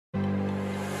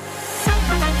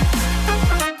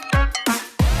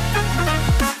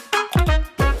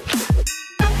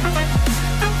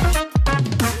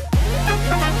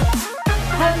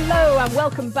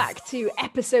welcome back to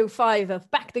episode 5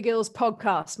 of Back the Girls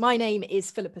podcast. My name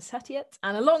is Philippa Suttiot,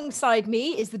 and alongside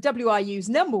me is the WIU's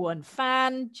 #1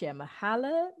 fan, Gemma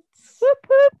Hallett. Whoop,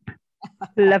 whoop.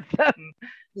 Love them.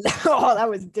 Oh, that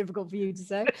was difficult for you to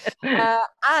say.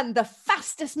 And the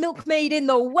fastest milkmaid in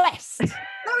the West,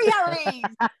 Laurie Harries.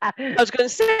 I was going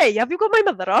to say, have you got my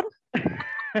mother on?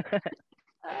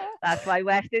 That's why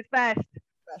West is best.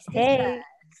 Best.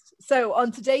 So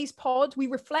on today's pod, we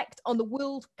reflect on the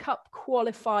World Cup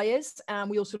qualifiers, and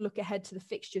we also look ahead to the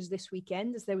fixtures this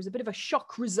weekend, as there was a bit of a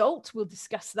shock result. We'll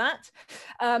discuss that.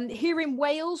 Here in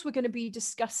Wales, we're going to be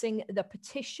discussing the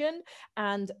petition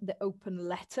and the open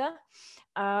letter.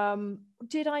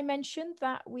 Did I mention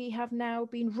that we have now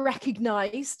been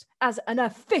recognised as an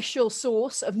official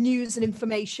source of news and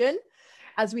information,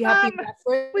 as we have been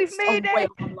referenced we've made on it. Wales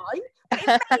Online? We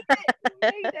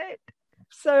made it.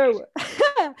 So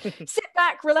sit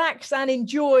back, relax, and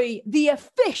enjoy the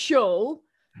official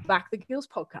Back the Girls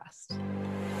podcast.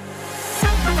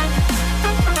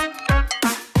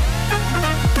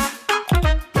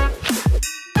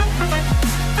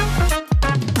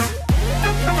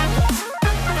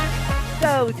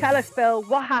 So tell us, Phil,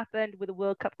 what happened with the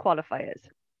World Cup qualifiers?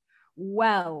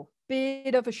 Well,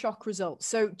 bit of a shock result.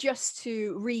 So just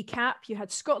to recap, you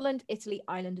had Scotland, Italy,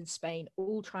 Ireland, and Spain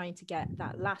all trying to get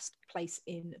that last place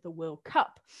in the World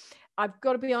Cup. I've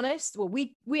got to be honest. Well,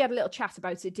 we had a little chat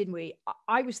about it, didn't we?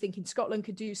 I was thinking Scotland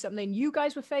could do something. You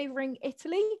guys were favouring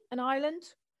Italy and Ireland.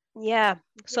 Yeah.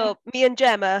 So me and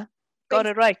Gemma got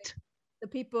it right. The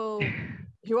people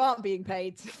who aren't being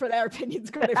paid for their opinions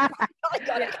got it right.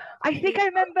 I think I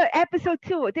remember episode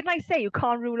 2. Didn't I say you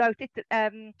can't rule out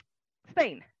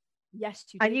Spain? Yes,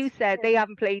 you did. And you said they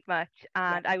haven't played much,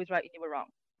 and I was right and you were wrong.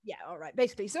 Yeah, all right,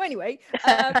 basically. So anyway,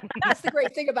 that's the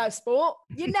great thing about sport.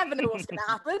 You never know what's going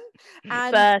to happen.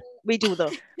 And But we do,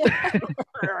 though.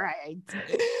 Right.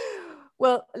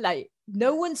 Well, like,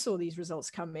 no one saw these results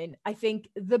come in. I think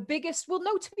the biggest, well,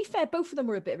 no, to be fair, both of them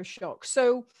were a bit of a shock.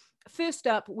 So first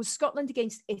up was Scotland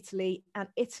against Italy, and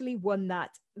Italy won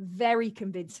that very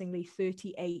convincingly,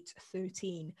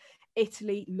 38-13.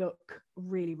 Italy look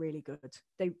really, really good.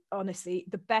 They honestly,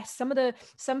 the best,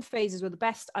 some phases were the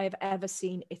best I have ever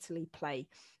seen Italy play.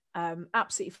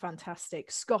 Absolutely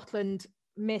fantastic. Scotland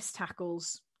missed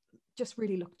tackles, just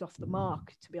really looked off the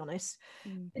mark, to be honest.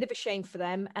 Bit of a shame for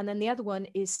them. And then the other one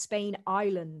is Spain,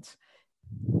 Ireland.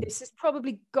 This has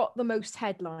probably got the most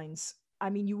headlines. I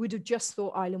mean, you would have just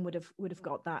thought Ireland would have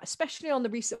got that, especially on the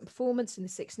recent performance in the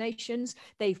Six Nations.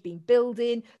 They've been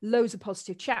building, loads of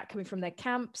positive chat coming from their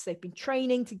camps. They've been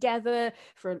training together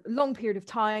for a long period of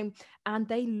time, and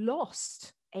they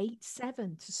lost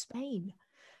 8-7 to Spain.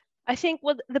 I think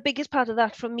what the biggest part of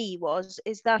that for me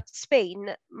is that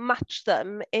Spain matched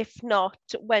them, if not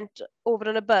went over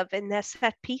and above in their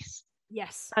set piece.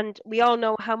 Yes. And we all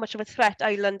know how much of a threat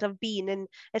Ireland have been, in,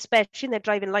 especially in their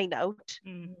driving line out.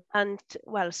 And,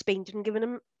 well, Spain didn't give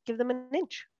them an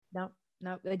inch. No,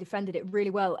 they defended it really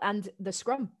well. And the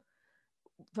scrum,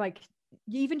 like,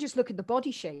 you even just look at the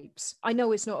body shapes. I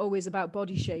know it's not always about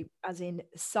body shape as in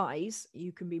size.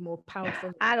 You can be more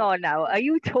powerful. Hang on now. Are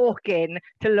you talking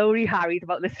to Laurie Harries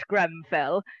about the scrum,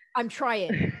 Phil? I'm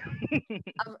trying.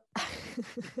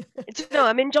 No,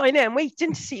 I'm enjoying it. I'm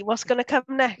waiting to see what's going to come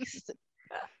next.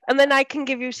 And then I can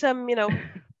give you some,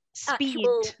 speed.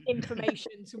 Actual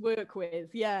information to work with.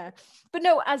 Yeah. But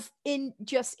no, as in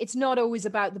just, it's not always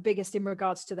about the biggest in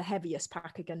regards to the heaviest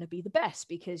pack are going to be the best,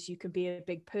 because you can be a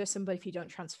big person, but if you don't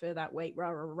transfer that weight,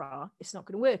 it's not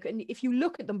going to work. And if you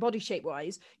look at them body shape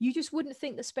wise, you just wouldn't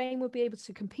think that Spain would be able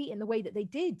to compete in the way that they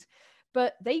did.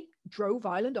 But they drove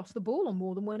Ireland off the ball on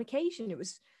more than one occasion. It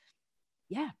was,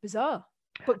 bizarre.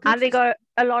 And they got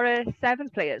a lot of 7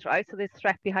 players, right? So there's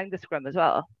threat behind the scrum as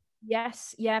well.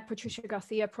 Yes, yeah. Patricia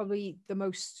Garcia, probably the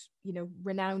most,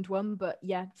 renowned one. But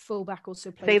yeah, fullback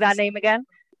also played. Say that name again.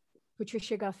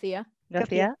 Patricia Garcia.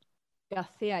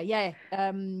 Garcia, yeah.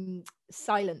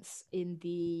 Silence in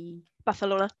the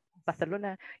Barcelona.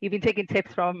 You've been taking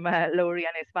tips from Laurie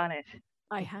and his Spanish.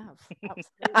 I have.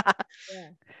 Absolutely. Yeah.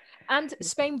 And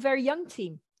Spain, very young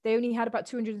team. They only had about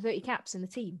 230 caps in the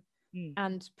team.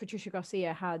 And Patricia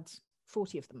Garcia had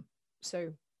 40 of them.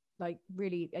 So, like,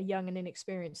 really a young and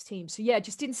inexperienced team. So, yeah,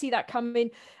 just didn't see that coming.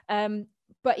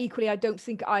 But equally, I don't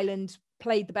think Ireland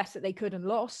played the best that they could and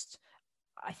lost.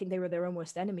 I think they were their own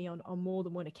worst enemy on more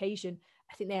than one occasion.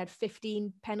 I think they had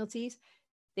 15 penalties.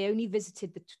 They only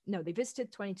visited they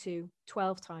visited 22,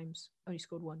 12 times, only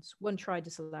scored once. One try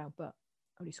disallowed, but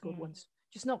only scored once.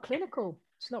 Just not clinical.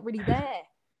 It's not really there.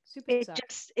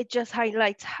 It just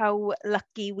highlights how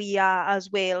lucky we are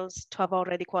as Wales to have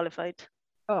already qualified.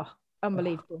 Oh,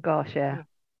 unbelievable. Oh, gosh, yeah.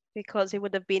 because it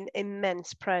would have been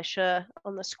immense pressure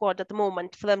on the squad at the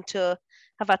moment for them to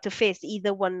have had to face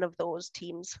either one of those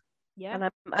teams. Yeah. And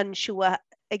I'm unsure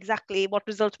exactly what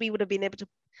result we would have been able to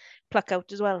pluck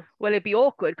out as well. Well, it'd be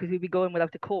awkward because we'd be going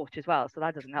without a coach as well, so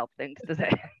that doesn't help things, does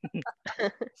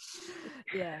it?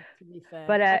 Yeah, to be fair.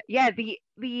 But yeah, the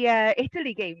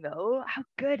Italy game though, how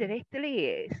good Italy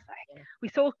is. Like, we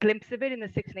saw a glimpse of it in the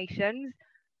Six Nations,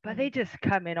 but they just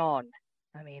coming on.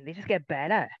 I mean, they just get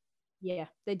better. Yeah,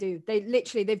 they do.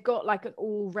 They've got like an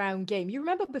all-round game. You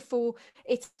remember before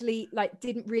Italy like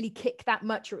didn't really kick that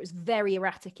much, or it was very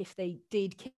erratic if they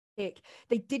did kick.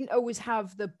 They didn't always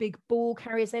have the big ball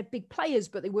carriers. They're big players,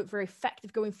 but they weren't very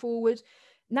effective going forward.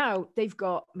 Now they've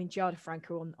got, I mean, Giada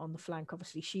Franco on the flank,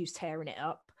 obviously she's tearing it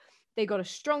up. They've got a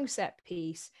strong set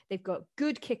piece. They've got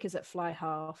good kickers at fly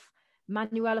half.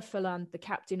 Manuela Falan, the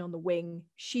captain on the wing,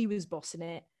 she was bossing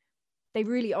it. They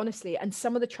really, honestly, and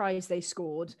some of the tries they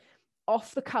scored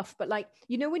off the cuff, but like,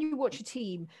 you know, when you watch a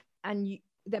team and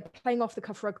they're playing off the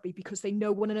cuff rugby because they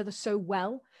know one another so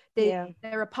well, there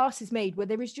are passes made where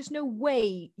there is just no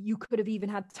way you could have even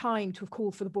had time to have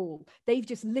called for the ball. They've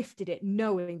just lifted it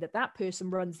knowing that person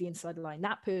runs the inside line,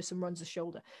 that person runs the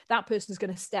shoulder, that person's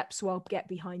going to step, so I'll get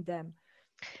behind them.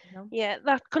 You know? Yeah,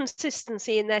 that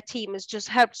consistency in their team has just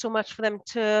helped so much for them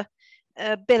to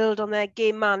build on their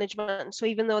game management. So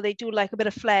even though they do like a bit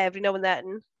of flair every now and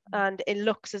then, and it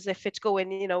looks as if it's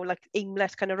going, you know, like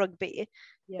aimless kind of rugby,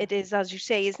 it is, as you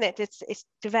say, isn't it? It's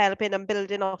developing and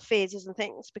building off phases and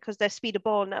things, because their speed of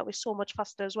ball now is so much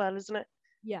faster as well, isn't it?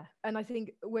 Yeah, and I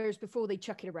think whereas before they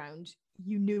chuck it around,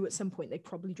 you knew at some point they'd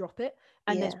probably drop it.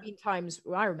 And there's been times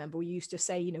where I remember we used to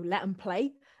say, you know, let them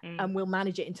play and we'll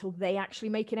manage it until they actually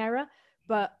make an error.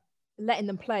 But letting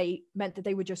them play meant that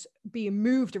they were just being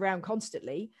moved around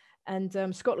constantly,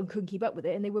 and Scotland couldn't keep up with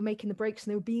it, and they were making the breaks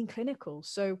and they were being clinical.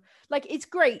 So like, it's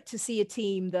great to see a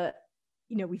team that,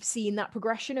 you know, we've seen that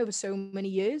progression over so many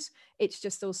years. It's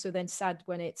just also then sad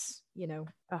when it's, you know,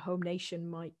 a home nation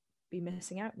might be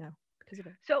missing out now because of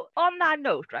it. So on that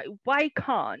note, right, why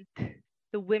can't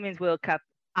the Women's World Cup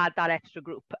add that extra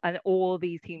group and all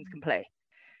these teams can play?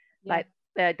 Like,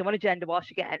 don't want to gender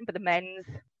wash again, but the men's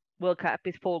World Cup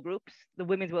is 4 groups. The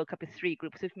Women's World Cup is 3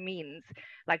 groups, which means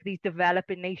like these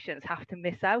developing nations have to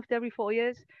miss out every 4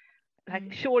 years.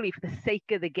 Like, surely for the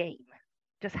sake of the game,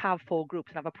 just have 4 groups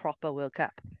and have a proper World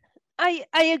Cup. I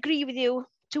agree with you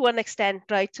to an extent,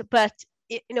 right? But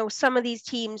you know, some of these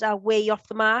teams are way off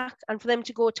the mark, and for them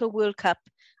to go to a World Cup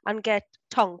and get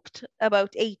tonked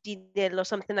about 80-0 or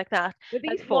something like that, with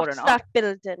these like, 4 what's and that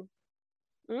building?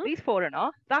 These 4 and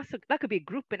all, that could be a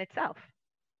group in itself.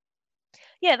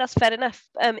 Yeah, that's fair enough.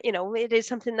 You know, it is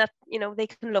something that, you know, they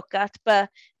can look at, but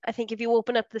I think if you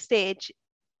open up the stage,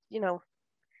 you know,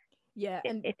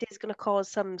 and it is going to cause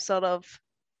some sort of,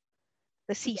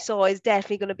 the seesaw is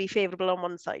definitely going to be favourable on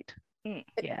one side.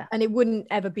 And it wouldn't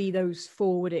ever be those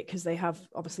 4, would it? Because they have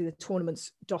obviously the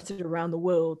tournaments dotted around the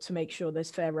world to make sure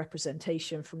there's fair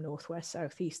representation from northwest,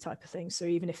 southeast type of thing. So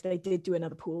even if they did do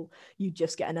another pool, you'd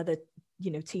just get another,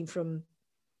 you know, team from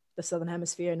the Southern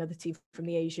Hemisphere, another team from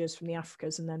the Asias, from the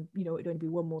Africas, and then, you know, it'd only be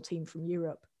one more team from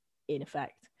Europe in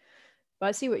effect. But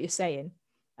I see what you're saying.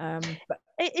 But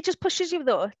it just pushes you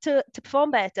though to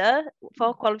perform better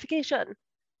for qualification.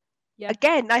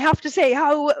 Again, I have to say,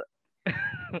 how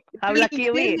lucky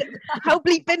are we? How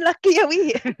bleeping lucky are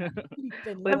we?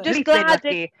 I'm just glad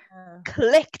it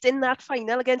clicked in that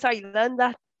final against Ireland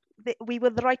that we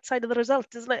were the right side of the result,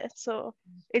 isn't it? So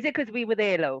is it because we were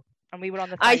there, Lo, and we were on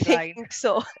the sideline? I think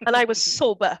so. And I was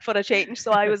sober for a change,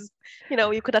 so I was, you know,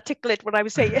 you could articulate what I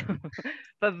was saying.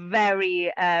 But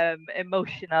very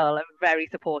emotional and very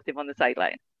supportive on the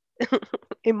sideline.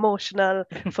 Emotional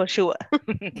for sure.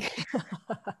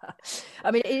 I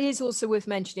mean, it is also worth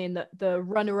mentioning that the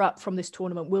runner-up from this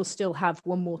tournament will still have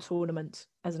one more tournament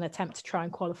as an attempt to try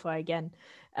and qualify again.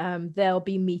 They'll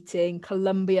be meeting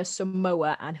Colombia,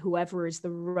 Samoa, and whoever is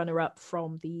the runner-up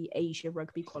from the Asia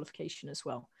rugby qualification as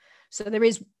well. So there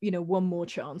is, you know, one more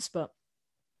chance, but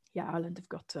yeah, Ireland have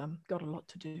got a lot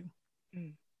to do.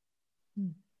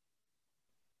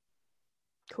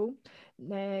 Cool.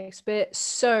 Next bit.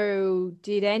 So,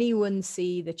 did anyone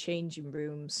see the changing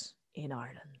rooms in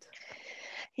Ireland?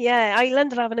 Yeah,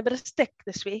 Ireland are having a bit of stick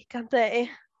this week, aren't they?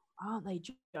 Aren't they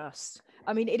just?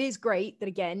 I mean, it is great that,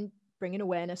 again, bringing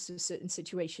awareness to certain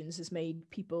situations has made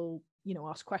people, you know,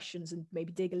 ask questions and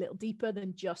maybe dig a little deeper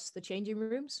than just the changing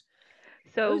rooms.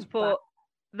 So, for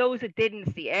those that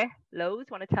didn't see it, Lowe's,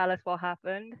 want to tell us what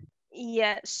happened?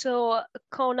 Yeah, so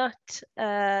Connacht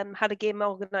had a game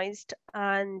organised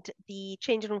and the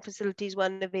changing room facilities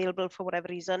weren't available for whatever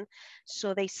reason.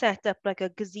 So they set up like a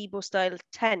gazebo style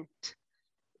tent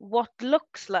what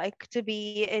looks like to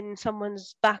be in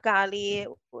someone's back alley.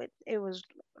 It was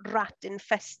rat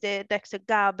infested, next to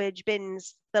garbage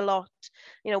bins, the lot,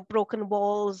 broken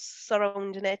walls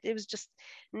surrounding it. It was just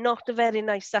not a very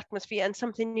nice atmosphere, and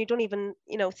something you don't even,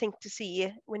 think to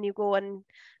see when you go and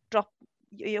drop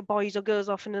your boys or girls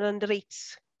off in an under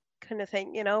eights kind of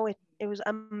thing. It was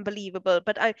unbelievable.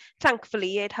 But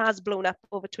thankfully it has blown up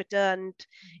over Twitter and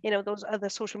those other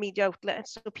social media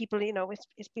outlets, so people,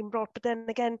 it's been brought. But then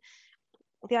again,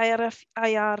 the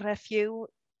IRFU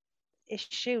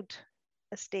issued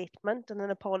a statement and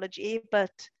an apology,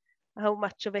 but how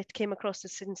much of it came across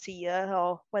as sincere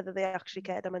or whether they actually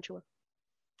cared, I'm unsure.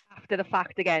 After the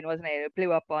fact again, wasn't it? It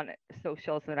blew up on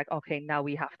socials and like, okay, now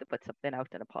we have to put something out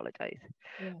and apologise.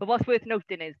 Yeah. But what's worth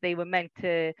noting is they were meant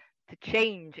to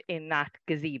change in that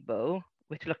gazebo,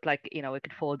 which looked like, it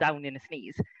could fall down in a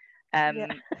sneeze.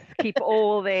 Keep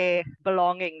all their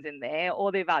belongings in there,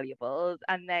 all their valuables,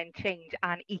 and then change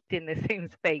and eat in the same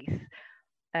space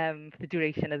for the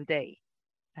duration of the day.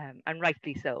 And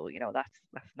rightly so,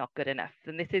 that's not good enough.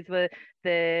 And this is where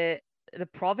the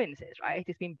province is, right?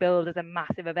 It's been billed as a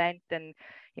massive event, and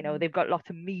they've got lots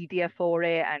of media for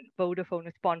it, and Vodafone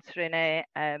is sponsoring it.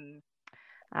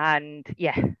 And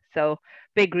yeah, so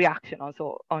big reaction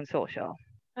on social.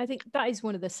 I think that is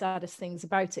one of the saddest things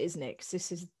about it, isn't it? Because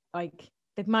this is like,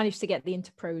 they've managed to get the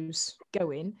Interpros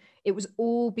going. It was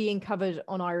all being covered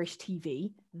on Irish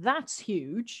TV. That's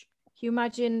huge. Can you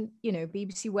imagine,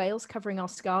 BBC Wales covering our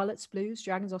Scarlets, Blues,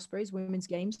 Dragons, Ospreys, women's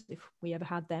games, if we ever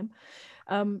had them.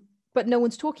 But no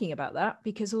one's talking about that,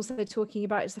 because all they're talking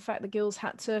about is the fact that girls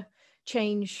had to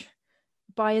change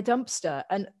by a dumpster.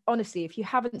 And honestly, if you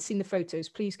haven't seen the photos,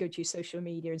 please go to your social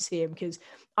media and see them, because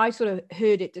I sort of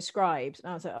heard it described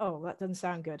and I was like, oh, that doesn't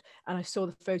sound good. And I saw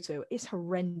the photo. It's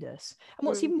horrendous. And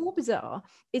what's even more bizarre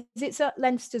is it's at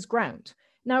Leinster's ground.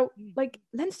 Now, like,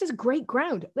 Leinster's a great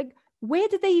ground. Like, where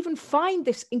did they even find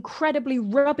this incredibly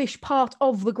rubbish part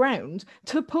of the ground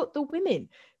to put the women?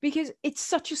 Because it's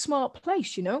such a smart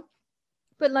place,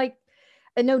 But like,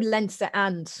 I know Leinster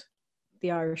and the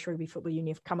Irish Rugby Football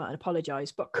Union have come out and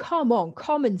apologised, but come on,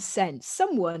 common sense.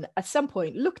 Someone at some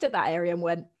point looked at that area and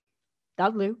went,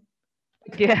 that'll do.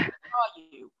 Yeah.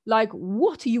 Like,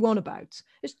 what are you on about?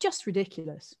 It's just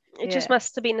ridiculous. It just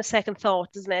must have been a second thought,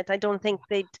 isn't it? I don't think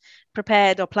they'd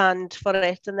prepared or planned for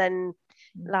it, and then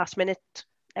last minute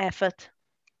effort.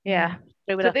 Yeah.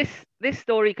 So this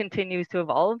story continues to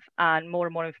evolve, and more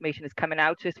information is coming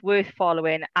out. So it's worth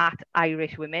following at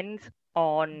Irish Women's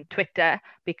on Twitter,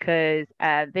 because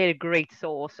they're a great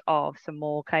source of some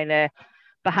more kind of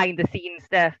behind the scenes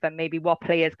stuff, and maybe what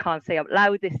players can't say out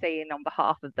loud, they're saying on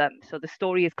behalf of them. So the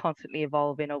story is constantly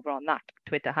evolving over on that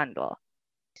Twitter handle.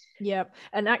 Yeah.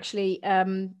 And actually,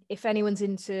 if anyone's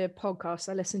into podcasts,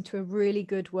 I listened to a really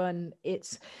good one.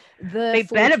 It's They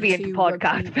better be into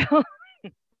podcasts, Phil.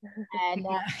 And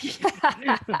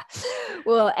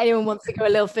well, anyone wants to go a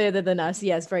little further than us,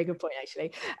 yes, very good point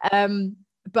actually.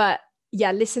 But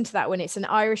yeah, listen to that one. It's an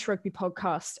Irish rugby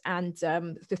podcast, and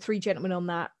the three gentlemen on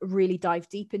that really dive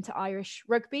deep into Irish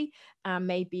rugby and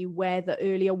maybe where the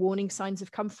earlier warning signs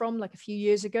have come from, like a few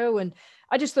years ago. And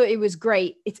I just thought it was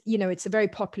great. It's it's a very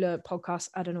popular podcast.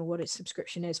 I don't know what its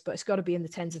subscription is, but it's got to be in the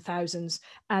tens of thousands.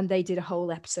 And they did a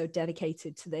whole episode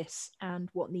dedicated to this and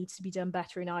what needs to be done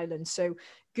better in Ireland. So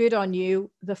good on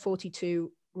you, the 42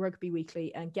 Rugby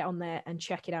Weekly, and get on there and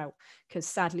check it out, because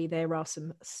sadly there are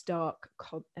some stark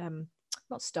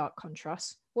not stark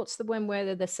contrasts. What's the one where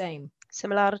they're the same?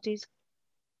 Similarities.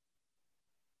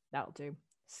 That'll do.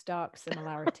 Stark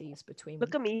similarities between.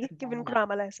 Look at me giving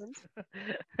grammar lessons.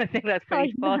 I think that's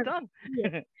pretty spot on.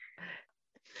 Yeah.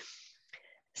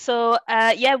 So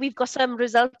we've got some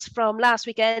results from last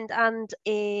weekend and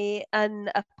an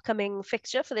upcoming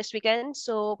fixture for this weekend.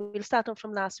 So we'll start on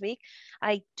from last week.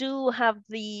 I do have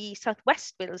the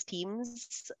Southwest Wales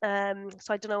teams. So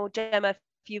I don't know, Gemma,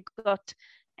 if you got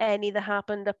any that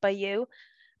happened up by you.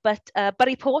 But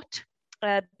Bury Port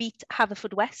beat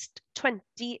Haverfordwest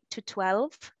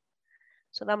 20-12.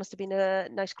 So that must have been a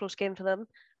nice close game for them.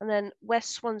 And then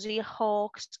West Swansea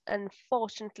Hawks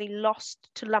unfortunately lost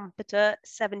to Lampeter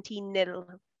 17-0.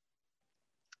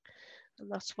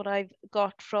 And that's what I've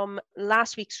got from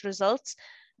last week's results.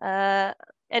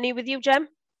 Any with you, Gem?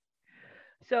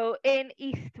 So in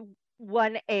East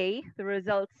 1A, the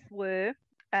results were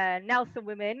Nelson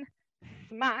Women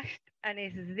smashed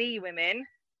NSZ Women.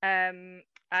 And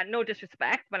no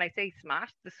disrespect, when I say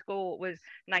smashed, the score was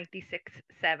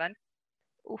 96-7.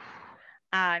 Oof.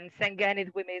 And St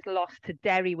Genid Women's lost to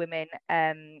Derry Women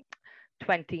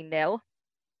 20-0.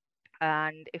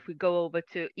 And if we go over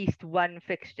to East 1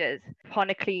 fixtures,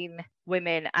 Pontyclun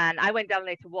women, and I went down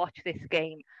there to watch this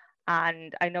game,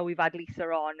 and I know we've had Lisa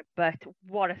on, but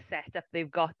what a setup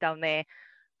they've got down there.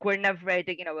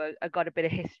 Gwynedd, you know, got a bit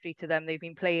of history to them. They've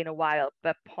been playing a while,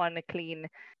 but Pontyclun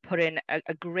put in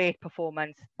a great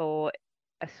performance for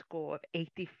a score of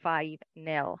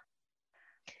 85-0.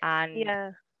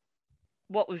 And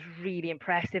what was really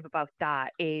impressive about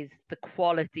that is the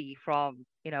quality from,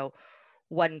 you know,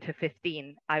 1 to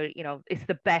 15. It's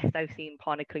the best I've seen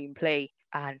Pontyclun play.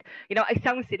 And, you know, I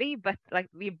sound silly, but like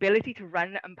the ability to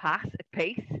run and pass at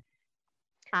pace,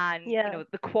 and you know,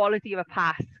 the quality of a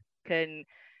pass can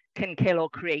kill or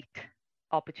create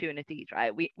opportunities,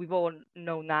 right? We've all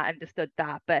known that, understood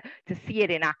that, but to see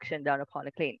it in action down at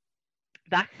Pontyclun.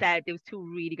 That said, there was 2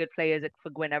 really good players for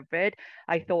Gwynedd.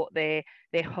 I thought their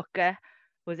hooker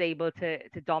was able to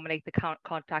dominate the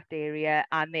contact area,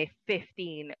 and their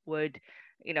 15 would,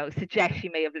 you know, suggest she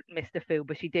may have missed a few,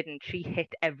 but she didn't. She hit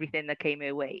everything that came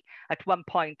her way. At one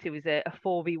point, it was a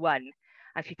 4v1,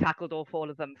 and she tackled all 4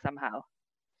 of them somehow.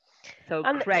 So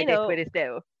credit where it's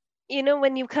due. You know,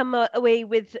 when you come away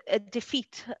with a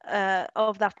defeat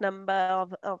of that number,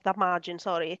 of that margin,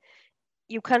 sorry,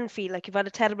 you can feel like you've had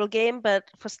a terrible game, but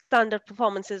for standard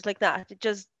performances like that, it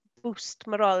just boosts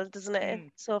morale, doesn't it?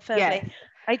 So fair play.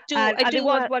 I do. There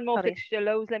was one more fixture,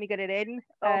 Lowe's. Let me get it in.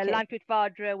 Okay. Llantwit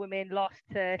Vardra women lost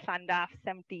to Llandaff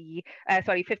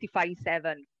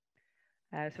 55-7.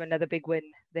 So another big win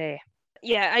there.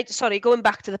 Yeah, going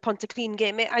back to the Pontyclun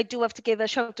game, I do have to give a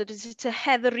shout out to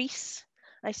Heather Rees.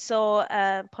 I saw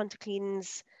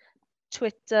Pontyclun's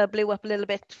Twitter blew up a little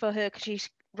bit for her because she's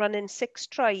running 6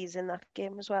 tries in that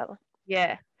game as well.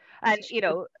 Yeah, and you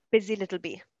know, busy little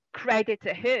bee. Credit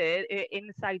to her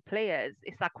inside players.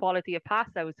 It's that quality of pass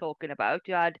I was talking about.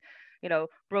 You had, you know,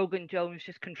 Brogan Jones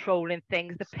just controlling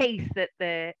things. The pace that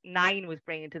the 9 was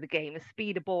bringing to the game, the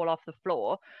speed of ball off the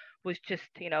floor was just,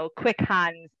 you know, quick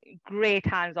hands, great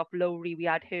hands off Lowry. We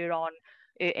had her on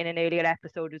in an earlier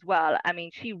episode as well. I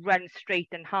mean, she runs straight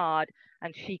and hard,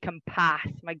 and she can pass.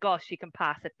 My gosh, she can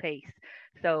pass at pace.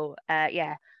 So,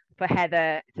 for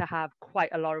Heather to have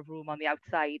quite a lot of room on the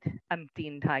outside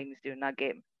umpteen times during that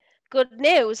game. Good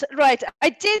news. Right, I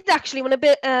did actually want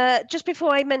to just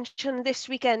before I mention this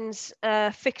weekend's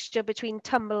fixture between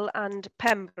Tumble and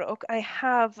Pembroke, I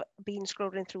have been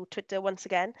scrolling through Twitter once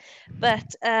again,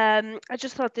 but I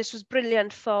just thought this was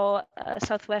brilliant for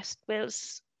South West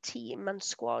Wales team and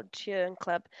squad here and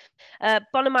club.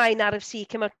 Bonamine RFC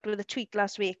came out with a tweet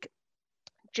last week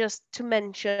just to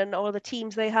mention all the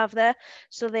teams they have there.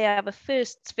 So they have a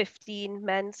first 15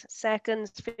 men's, seconds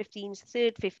 15s,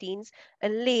 third 15s, a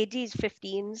ladies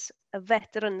 15s, a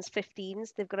veterans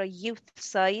 15s. They've got a youth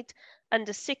side,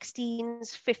 under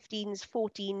 16s, 15s,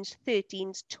 14s,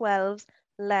 13s, 12s,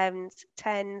 11s,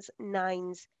 10s,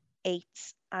 9s,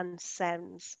 8s, and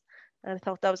 7s. And I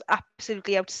thought that was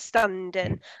absolutely outstanding.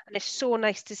 And it's so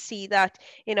nice to see that,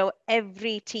 you know,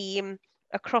 every team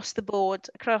across the board,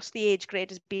 across the age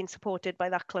grade is being supported by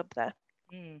that club there.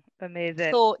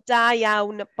 Amazing. So, da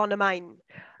iawn, Bonamine.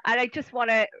 And I just want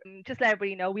to just let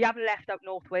everybody know, we haven't left out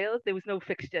North Wales. There was no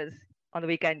fixtures on the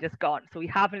weekend just gone. So we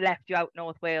haven't left you out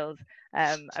North Wales,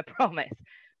 I promise.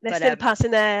 They're still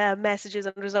passing their messages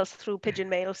and results through pigeon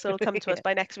mail, so it'll come to us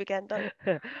by next weekend.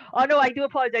 Oh, no, I do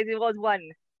apologise. There was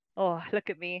one. Oh, look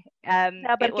at me.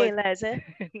 Is it?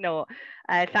 No,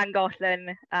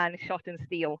 Llangollen and Shot and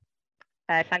Steel.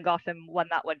 Llangollen won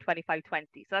that one 25-20.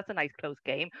 So that's a nice close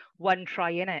game. 1 try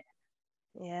in it.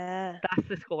 Yeah. That's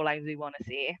the scorelines we want to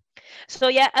see. So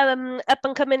yeah, up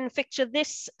and coming fixture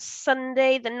this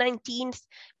Sunday, the 19th,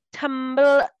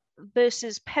 Tumble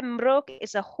versus Pembroke.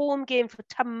 It's a home game for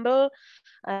Tumble.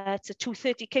 It's a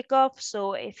 2:30 kickoff.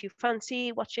 So if you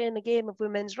fancy watching a game of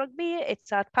women's rugby,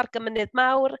 it's at Parc y Mynydd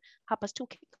Mawr,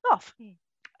 2:30 kickoff.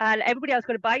 And everybody else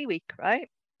got a bye week, right?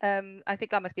 I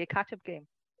think that must be a catch-up game.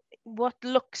 What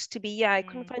looks to be, I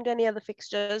couldn't find any other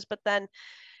fixtures, but then,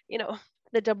 you know,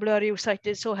 the WRU site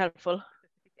is so helpful.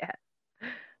 Yeah.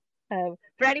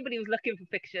 For anybody who's looking for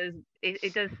fixtures,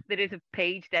 there is a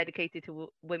page dedicated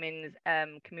to women's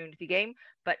community game,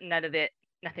 but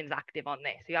nothing's active on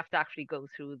there. So you have to actually go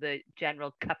through the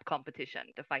general cup competition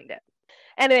to find it.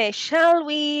 Anyway, shall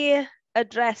we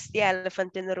address the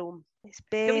elephant in the room?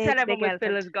 Can we tell everyone where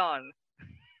Phil has gone?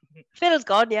 Phil's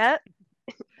gone, yeah.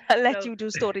 I'll let you do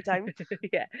story time.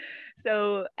 Yeah.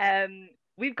 So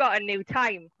we've got a new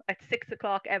time at 6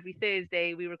 o'clock every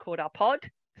Thursday. We record our pod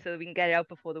so we can get it out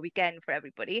before the weekend for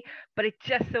everybody. But it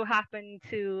just so happened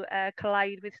to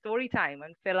collide with story time,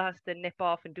 and Phil has to nip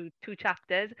off and do 2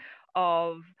 chapters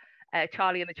of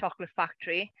Charlie and the Chocolate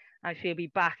Factory, and she'll be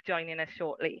back joining us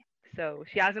shortly. So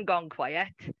she hasn't gone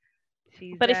quiet.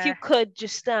 But if you could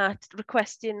just start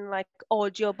requesting like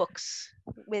audiobooks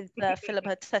with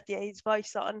Philippa Tutier's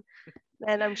voice on,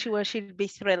 then I'm sure she'd be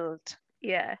thrilled.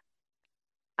 Yeah.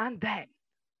 And then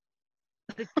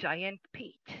the giant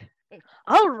peach.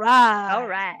 All right. All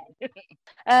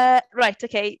right. Right,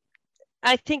 okay.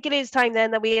 I think it is time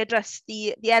then that we address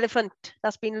the elephant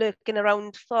that's been lurking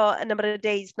around for a number of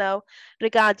days now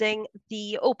regarding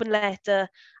the open letter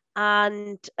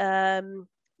and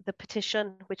the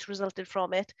petition which resulted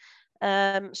from it.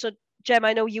 So, Jem,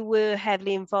 I know you were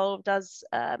heavily involved as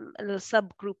a little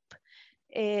subgroup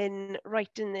in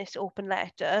writing this open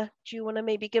letter. Do you want to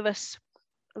maybe give us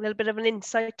a little bit of an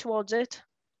insight towards it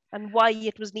and why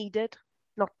it was needed?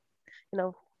 Not,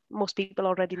 most people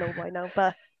already know why now,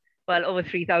 but... Well, over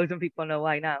 3,000 people know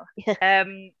why now.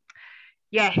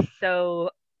 Yes, so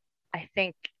I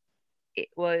think it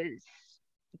was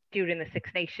during the Six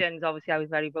Nations. Obviously, I was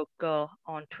very vocal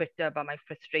on Twitter about my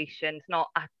frustrations, not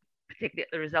particularly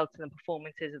at the results and the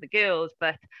performances of the girls,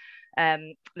 but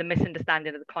the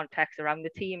misunderstanding of the context around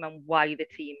the team and why the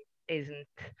team isn't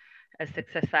as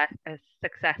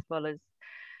successful as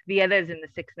the others in the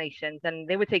Six Nations. And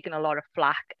they were taking a lot of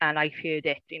flack, and I've heard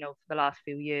it, for the last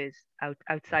few years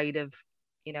outside of,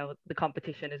 the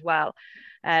competition as well.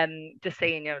 Just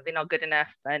saying, they're not good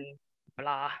enough and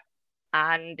blah.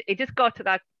 And it just got to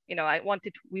that,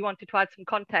 we wanted to add some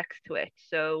context to it.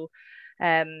 So,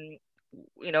 a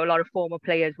lot of former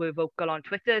players were vocal on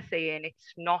Twitter saying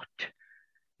it's not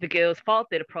the girls' fault,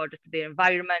 they're a product of their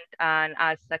environment, and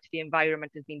as such the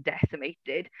environment has been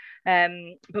decimated.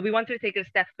 But we wanted to take it a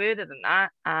step further than that.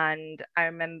 And I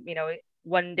remember,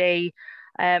 one day,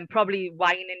 probably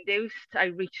wine induced, I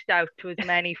reached out to as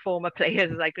many former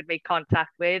players as I could make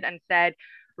contact with and said,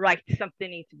 right, something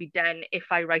needs to be done. If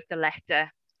I write a letter,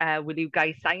 will you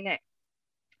guys sign it?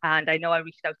 And I know I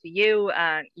reached out to you,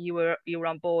 and you were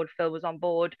on board, Phil was on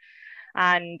board.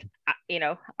 And,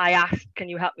 I asked, can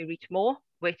you help me reach more?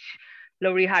 Which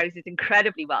Lowry House is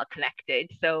incredibly well connected.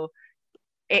 So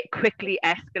it quickly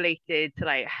escalated to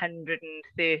like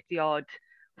 130 odd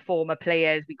former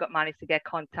players. We managed to get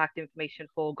contact information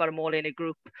got them all in a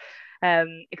group,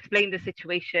 explained the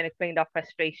situation, explained our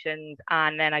frustrations,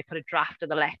 and then I put a draft of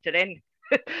the letter in.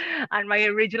 And my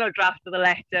original draft of the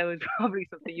letter was probably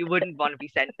something you wouldn't want to be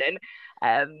sending.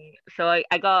 So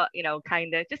I got,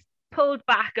 kind of just pulled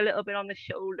back a little bit on the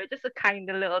shoulder, just a kind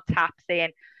of little tap saying,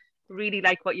 really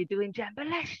like what you're doing, Jem, but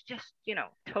let's just,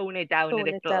 tone it down a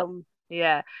little.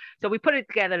 Yeah. So we put it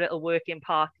together, a little working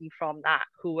party from that,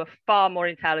 who were far more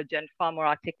intelligent, far more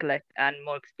articulate and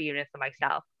more experienced than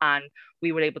myself. And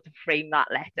we were able to frame that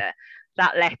letter.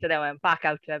 That letter then went back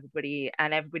out to everybody,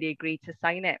 and everybody agreed to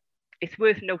sign it. It's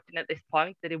worth noting at this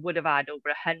point that it would have had over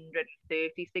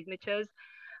 130 signatures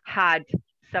had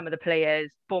some of the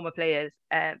former players,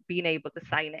 been able to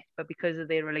sign it. But because of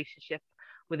their relationship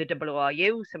with the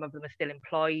WRU, some of them are still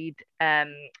employed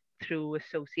through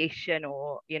association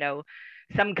or,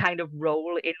 some kind of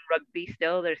role in rugby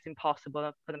still, that it's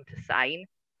impossible for them to sign.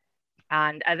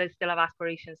 And others still have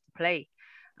aspirations to play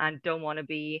and don't want to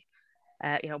be,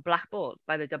 blackballed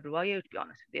by the WRU, to be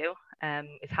honest with you.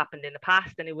 It's happened in the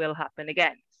past and it will happen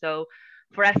again. So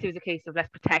for us, it was a case of let's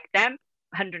protect them.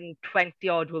 120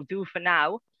 odd will do for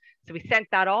now. So we sent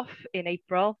that off in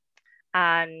April,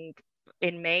 and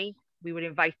in May, we were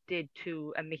invited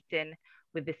to a meeting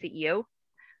with the CEO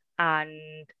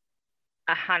and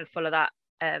a handful of that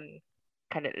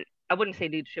kind of, I wouldn't say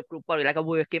leadership group, but like a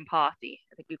working party,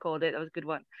 I think you called it. That was a good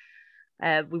one.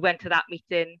 We went to that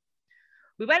meeting.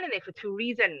 We went in there for two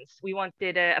reasons. We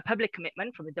wanted a public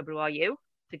commitment from the WRU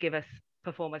to give us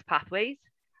performance pathways,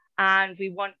 and we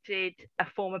wanted a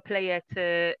former player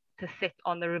to sit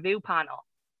on the review panel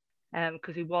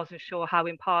because we wasn't sure how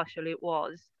impartial it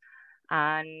was.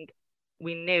 And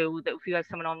we knew that if we had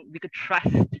someone on we could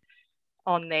trust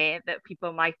on there, that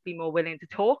people might be more willing to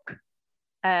talk.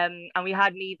 And we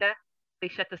had neither. They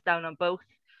shut us down on both.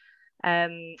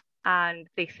 And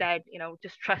they said,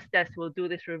 just trust us, we'll do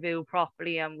this review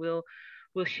properly, and we'll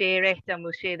share it, and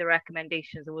we'll share the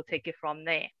recommendations, and we'll take it from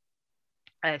there.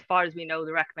 As far as we know,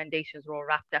 the recommendations were all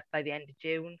wrapped up by the end of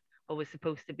June, or was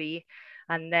supposed to be.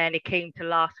 And then it came to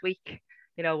last week.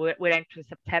 We're entering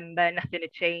September, nothing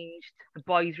had changed. The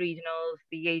boys regionals,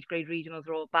 the age grade regionals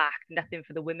are all back, nothing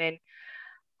for the women.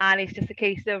 And it's just a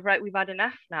case of, right, we've had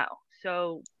enough now.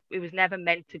 So it was never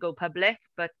meant to go public,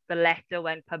 but the letter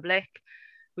went public.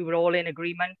 We were all in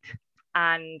agreement.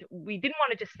 And we didn't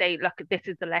want to just say, look, this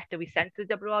is the letter we sent to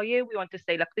the WRU. We want to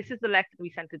say, look, this is the letter we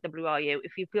sent to the WRU.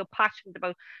 If you feel passionate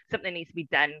about something needs to be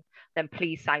done, then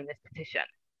please sign this petition.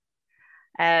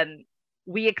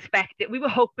 we expected, we were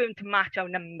hoping to match our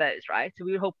numbers, right? So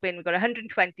we were hoping we got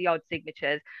 120 odd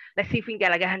signatures. Let's see if we can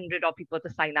get like 100 odd people to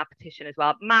sign that petition as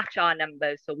well, match our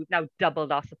numbers. So we've now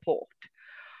doubled our support.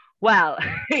 Well,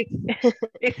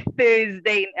 it's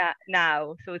Thursday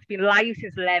now, so it's been live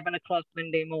since 11 o'clock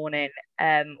Monday morning.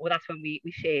 Well, that's when we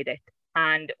shared it,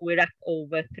 and we're up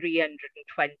over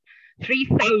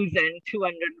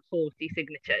 3,240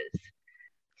 signatures.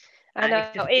 I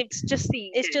know it's just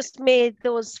made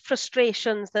those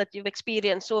frustrations that you've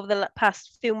experienced over the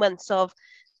past few months of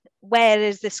where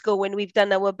is this going? We've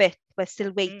done our bit. We're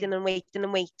still waiting and waiting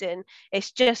and waiting.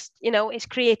 It's just, it's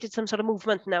created some sort of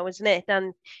movement now, isn't it?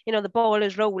 And, the ball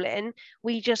is rolling.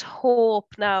 We just hope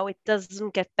now it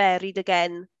doesn't get buried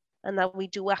again and that we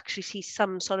do actually see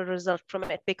some sort of result from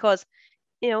it because,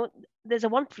 there's a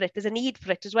want for it. There's a need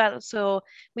for it as well. So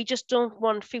we just don't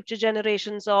want future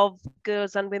generations of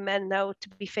girls and women now to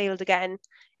be failed again.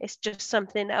 It's just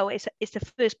something now. It's the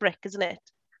first brick, isn't it?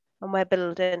 And we're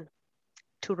building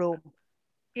to Rome.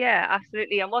 Yeah,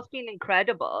 absolutely. And what's been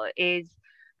incredible is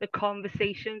the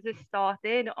conversations that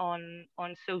started on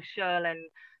social and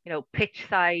pitch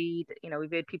side.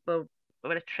 We've heard people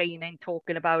with a training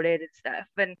talking about it and stuff,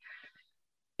 and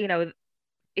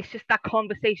it's just that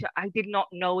conversation. I did not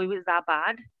know it was that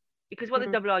bad, because what the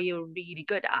WRU are really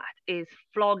good at is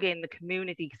flogging the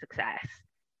community success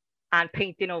and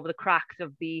painting over the cracks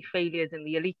of the failures in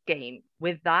the elite game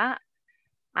with that.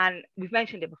 And we've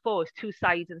mentioned it before, it's two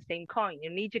sides of the same coin. You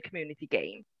need your community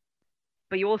game,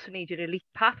 but you also need your elite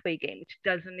pathway game, which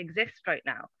doesn't exist right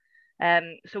now.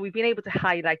 So we've been able to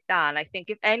highlight that. And I think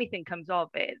if anything comes of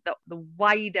it, the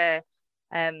wider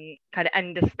kind of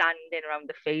understanding around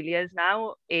the failures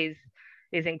now is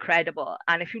incredible.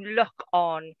 And if you look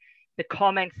on the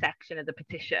comment section of the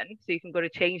petition, so you can go to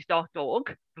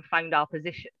change.org and find our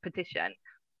petition,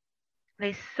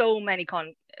 there's so many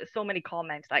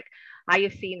comments. Like, I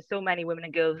have seen so many women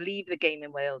and girls leave the game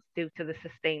in Wales due to the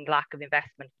sustained lack of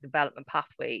investment in development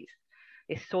pathways.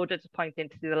 It's so disappointing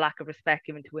to see the lack of respect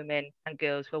given to women and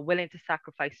girls who are willing to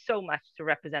sacrifice so much to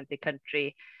represent their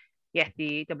country, yet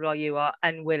the WRU are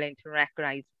unwilling to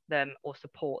recognise them or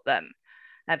support them.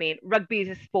 I mean, rugby is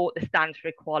a sport that stands for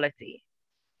equality.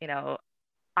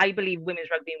 I believe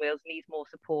women's rugby in Wales needs more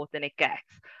support than it gets.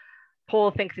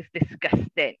 Paul thinks it's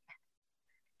disgusting.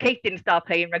 Kate didn't start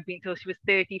playing rugby until she was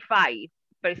 35,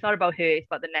 but it's not about her, it's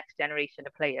about the next generation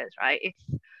of players, right? It's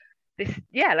this,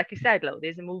 like you said, Lo,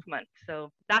 there's a movement.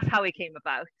 So that's how it came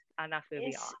about, and that's where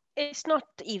we are. It's not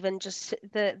even just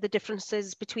the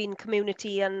differences between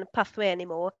community and pathway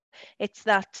anymore. It's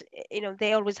that,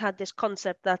 they always had this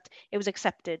concept that it was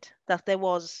accepted, that there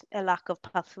was a lack of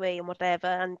pathway and whatever,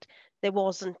 and there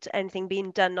wasn't anything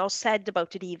being done or said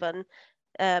about it even.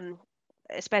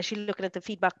 Especially looking at the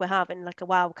feedback we're having, like,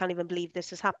 wow, I can't even believe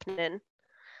this is happening,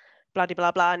 blah,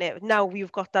 blah, blah. And now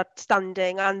we've got that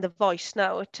standing and the voice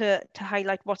now to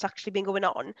highlight what's actually been going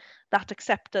on. That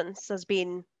acceptance has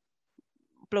been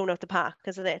blown out the park,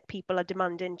 isn't it? People are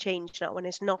demanding change now, and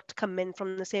it's not coming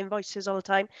from the same voices all the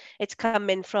time. It's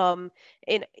coming from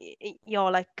your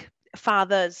like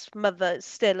fathers, mothers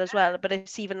still as well, but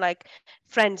it's even like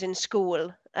friends in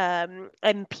school,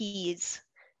 MPs,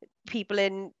 people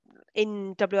in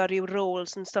WRU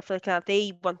roles and stuff like that.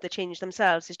 They want the change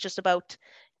themselves. It's just about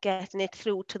getting it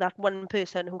through to that one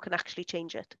person who can actually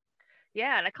change it.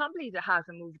 Yeah, and I can't believe it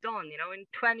hasn't moved on. In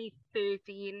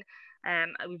 2013,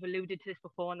 we've alluded to this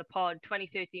before on the pod,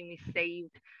 2013 we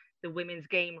saved the women's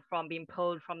game from being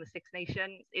pulled from the Six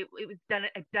Nations. It was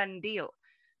a done deal,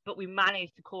 but we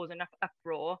managed to cause enough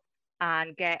uproar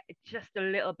and get just a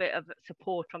little bit of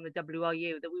support from the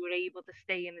WRU that we were able to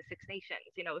stay in the Six Nations.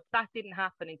 If that didn't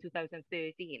happen in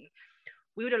 2013,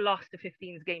 we would have lost the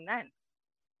 15s game then.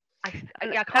 I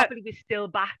can't believe we're still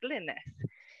battling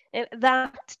this.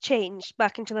 That change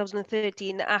back in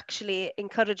 2013 actually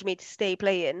encouraged me to stay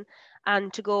playing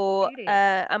and to go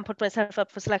and put myself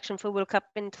up for selection for World Cup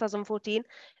in 2014,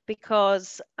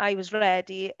 because I was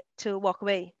ready to walk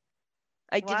away.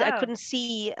 I couldn't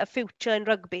see a future in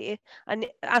rugby, and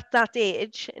at that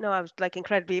age, I was like I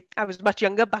was much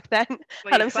younger back then.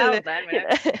 Well, and I'm 12 then,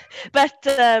 right? But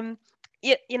I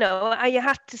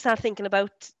had to start thinking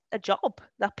about a job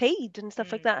that paid and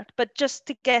stuff like that. But just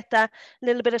to get that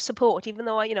little bit of support, even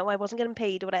though I wasn't getting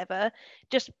paid or whatever,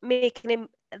 just making him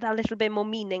that little bit more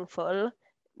meaningful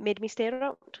made me stay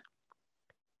around.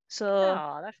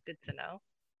 So that's good to know.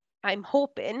 I'm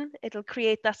hoping it'll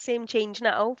create that same change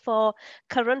now for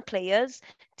current players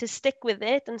to stick with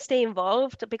it and stay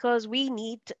involved, because we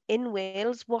need in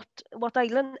Wales what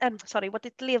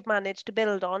Italy have managed to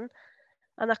build on,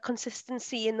 and that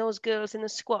consistency in those girls in the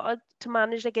squad to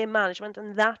manage their game management.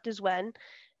 And that is when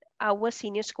our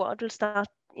senior squad will start,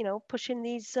 pushing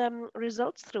these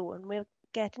results through, and we're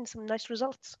getting some nice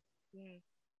results.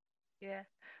 Yeah,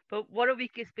 but what a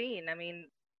week it's been. I mean,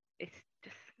 it's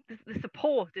just the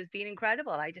support has been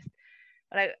incredible.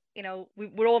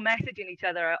 We're all messaging each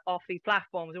other off these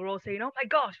platforms. We're all saying, "Oh my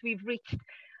gosh, we've reached."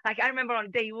 Like, I remember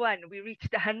on day one, we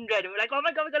reached 100, and we're like, "Oh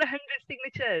my god, we got 100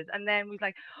 signatures!" And then we was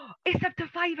like, oh, "It's up to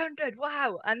 500!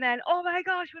 Wow!" And then, "Oh my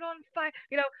gosh, we're on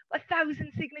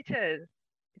 1,000 signatures!"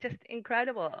 Just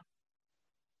incredible.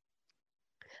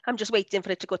 I'm just waiting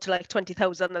for it to go to like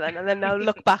 20,000, and then I'll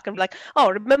look back and be like, "Oh,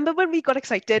 remember when we got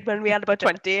excited when we had about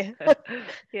 20?"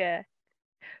 Yeah,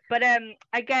 but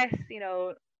I guess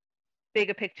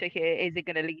bigger picture here, is it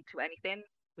going to lead to anything?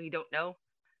 We don't know.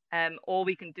 All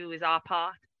we can do is our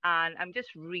part, and I'm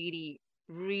just really,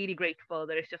 really grateful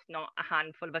that it's just not a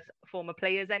handful of us former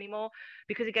players anymore,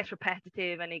 because it gets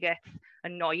repetitive and it gets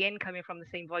annoying coming from the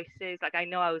same voices. Like, I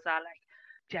know I was at like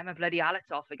Gemma bloody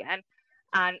Alatoff again,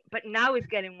 but now it's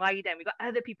getting wider, and we've got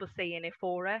other people saying it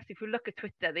for us. If you look at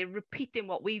Twitter, they're repeating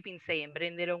what we've been saying, but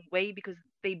in their own way, because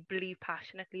they believe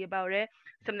passionately about it.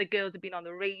 Some of the girls have been on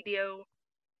the radio.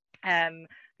 Some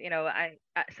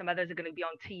others are going to be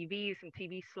on TV, some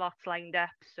TV slots lined up.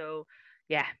 So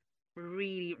yeah,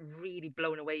 really, really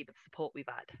blown away with the support we've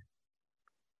had.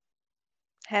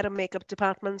 Hair and makeup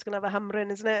department's going to have a hammering,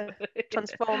 isn't it?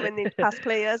 Transforming into past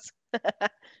players.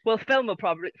 Well, Phil will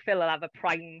have a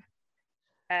prime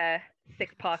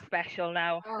 6-part special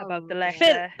now about the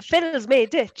letter. Phil's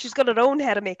made it. She's got her own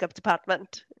hair and makeup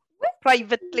department.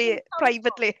 Privately. Are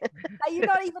you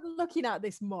not even looking at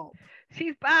this mob?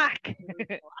 She's back.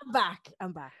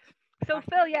 I'm back. So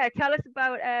Phil, yeah, tell us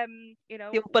about the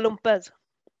Oompa Loompas.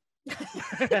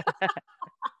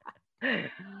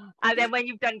 And then when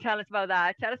you've done, tell us about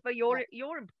that. Tell us about your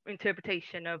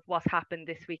interpretation of what's happened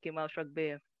this week in Welsh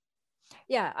rugby.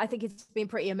 Yeah, I think it's been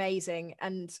pretty amazing,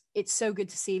 and it's so good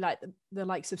to see like the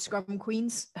likes of Scrum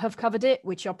Queens have covered it,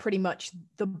 which are pretty much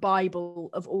the Bible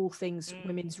of all things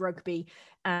women's rugby.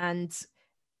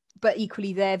 But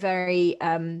equally, they're very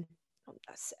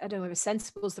I don't know if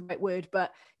sensible is the right word,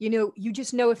 but you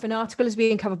just know if an article is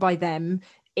being covered by them,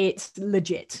 it's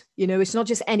legit. It's not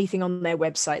just anything on their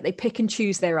website. They pick and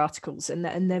choose their articles, and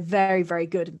they're very, very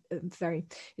good, very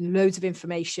loads of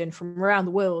information from around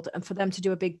the world. And for them to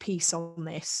do a big piece on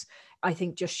this, I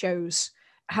think just shows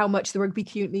how much the rugby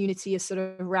community is sort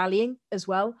of rallying as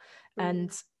well.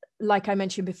 And like I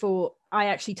mentioned before, I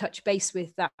actually touched base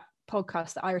with that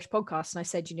podcast, the Irish podcast, and I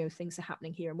said, things are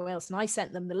happening here in Wales, and I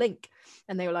sent them the link,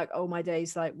 and they were like, "Oh my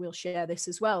days, like we'll share this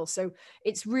as well." So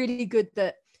it's really good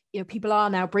that people are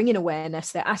now bringing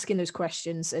awareness, they're asking those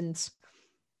questions, and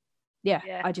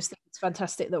I just think it's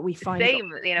fantastic that we find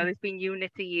there's been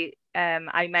unity.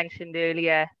 I mentioned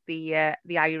earlier the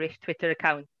Irish Twitter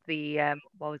account,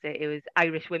 what was it was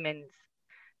Irish Women's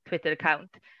Twitter account.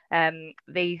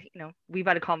 We've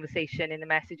had a conversation in the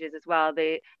messages as well.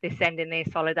 They're sending their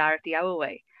solidarity our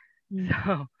way.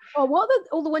 So what are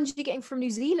all the ones you're getting from New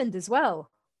Zealand as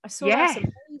well? I saw that.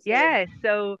 Yeah,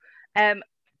 so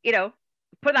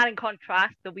put that in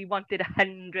contrast, that we wanted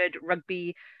 100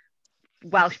 rugby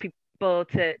Welsh people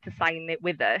to sign it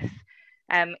with us,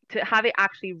 to have it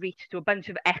actually reach to a bunch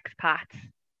of expats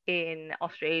in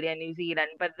Australia and New Zealand,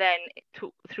 but then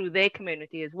through their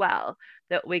community as well,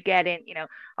 that we're getting,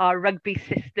 our rugby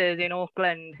sisters in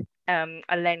Auckland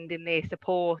are lending their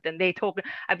support, and they're talking.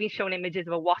 I've been shown images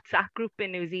of a WhatsApp group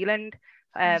in New Zealand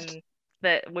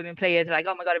that women players are like,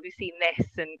 "Oh my god, have you seen this?"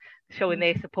 and showing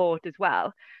their support as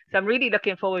well. So I'm really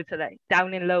looking forward to like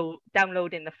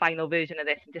downloading the final version of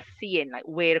this and just seeing like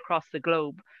where across the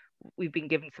globe we've been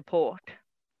given support.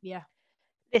 Yeah.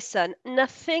 Listen,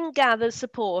 nothing gathers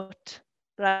support,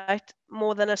 right,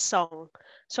 more than a song.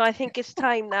 So I think it's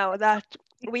time now that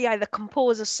we either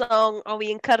compose a song or we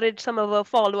encourage some of our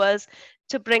followers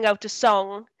to bring out a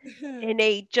song in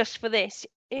aid just for this.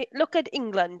 Look at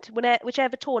England,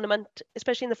 whichever tournament,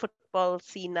 especially in the football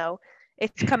scene now,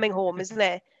 it's coming home, isn't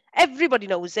it? Everybody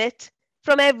knows it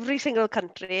from every single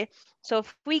country. So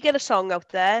if we get a song out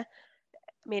there,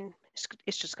 I mean,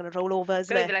 it's just going to roll over,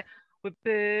 isn't it? Like, we'll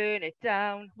burn it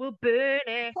down. We'll burn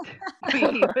it.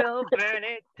 We will burn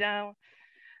it down.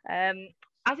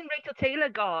 Hasn't Rachel Taylor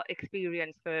got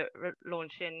experience for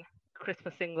launching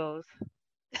Christmas singles?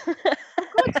 Oh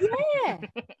God, yeah.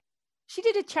 She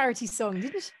did a charity song,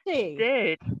 didn't she? She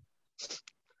did.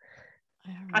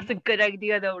 That's a good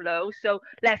idea though, Lo. So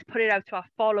let's put it out to our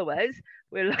followers.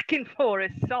 We're looking for a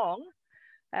song.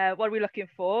 What are we looking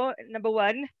for? Number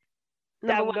 1,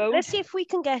 Number one. Download. Let's see if we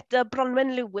can get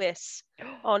Bronwyn Lewis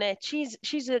on it.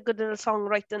 She's a good little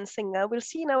songwriter and singer. We'll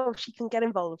see now if she can get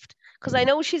involved. Because I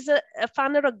know she's a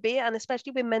fan of rugby, and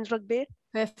especially women's rugby.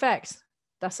 Perfect.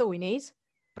 That's all we need.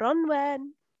 Bronwyn.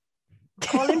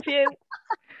 Calling for you.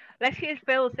 Let's hear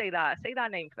Phil say that. Say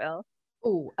that name, Phil.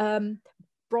 Oh,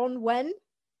 Bronwyn.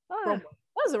 Oh, That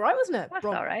was all right, wasn't it? that's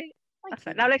Bronwyn. all right. Thank That's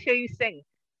right. you. Now let's hear you sing.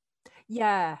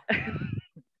 Yeah.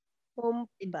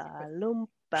 Oompa loompa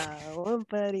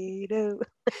oompa-dee-doo.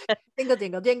 Jingle,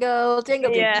 jingle, jingle,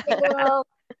 jingle, Yeah. jingle.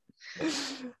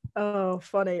 Oh,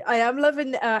 funny. I am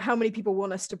loving how many people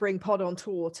want us to bring Pod on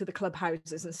tour to the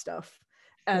clubhouses and stuff.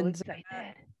 So And excited.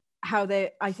 how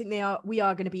we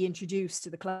are going to be introduced to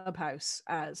the clubhouse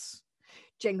as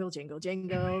jingle, jingle,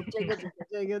 jingle, jingle, jingle,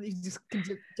 jingle. You can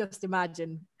just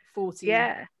imagine 40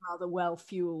 Yeah. rather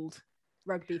well-fueled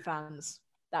rugby fans.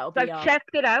 That'll So be I've checked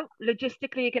it out.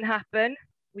 Logistically, it can happen.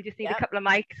 We just need Yep. a couple of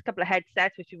mics, a couple of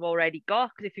headsets, which we've already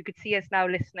got. Because if you could see us now,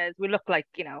 listeners, we look like,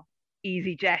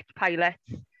 EasyJet pilots.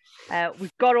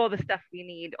 We've got all the stuff we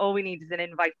need. All we need is an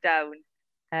invite down.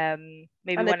 Maybe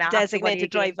And one a after one of your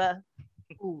designated games. driver.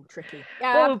 Ooh, tricky. Or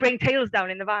Yeah, we'll bring Tails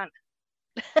down in the van.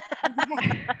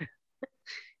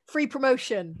 free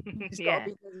promotion. It's got Yeah.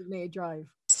 to be designated drive.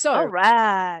 So, All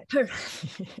right.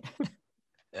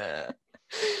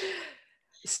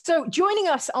 So joining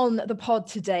us on the pod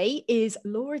today is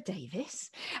Laura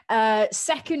Davis,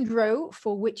 second row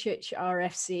for Whitchurch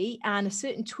RFC, and a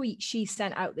certain tweet she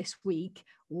sent out this week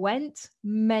went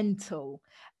mental.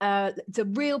 It's a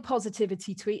real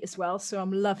positivity tweet as well, so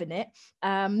I'm loving it.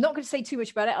 I'm not going to say too much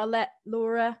about it. I'll let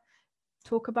Laura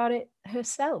talk about it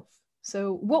herself.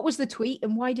 So what was the tweet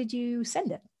and why did you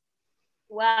send it?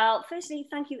 Well, firstly,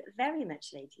 thank you very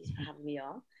much, ladies, for having me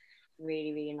on.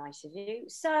 Really, really nice of you.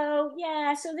 So,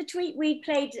 so the tweet, we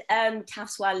played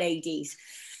Tafswell Ladies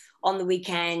on the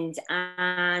weekend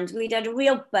and we'd had a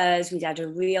real buzz, we'd had a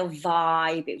real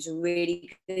vibe. It was a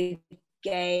really good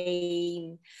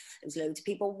game. There was loads of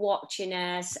people watching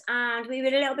us and we were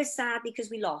a little bit sad because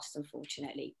we lost,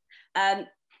 unfortunately. And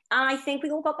I think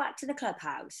we all got back to the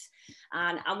clubhouse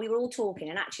and we were all talking,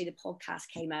 and actually the podcast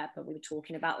came up and we were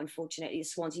talking about, unfortunately, the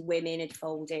Swansea women had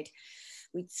folded.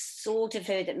 We'd sort of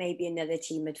heard that maybe another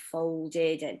team had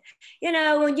folded and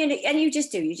you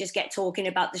just get talking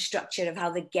about the structure of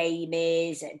how the game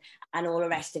is and all the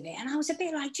rest of it. And I was a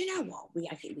bit like, do you know what?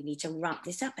 I think we need to ramp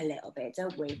this up a little bit,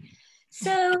 don't we?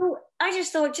 So I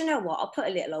just thought, you know what, I'll put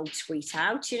a little old tweet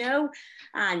out,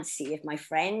 and see if my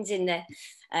friends in the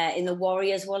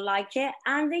Warriors will like it.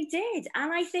 And they did.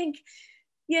 And I think,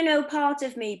 part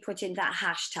of me putting that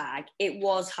hashtag, it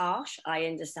was harsh. I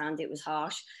understand it was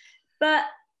harsh. But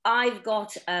I've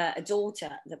got a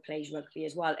daughter that plays rugby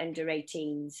as well, under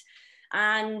 18s.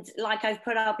 And like I've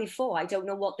put out before, I don't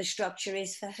know what the structure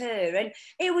is for her. And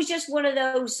it was just one of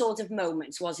those sort of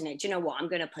moments, wasn't it? Do you know what? I'm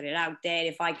going to put it out there.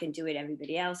 If I can do it,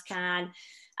 everybody else can.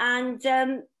 And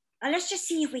let's just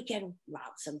see if we can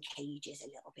rattle some cages a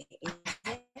little bit.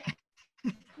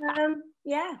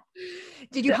 Yeah.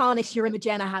 Did you harness your inner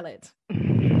Jenna Hallett?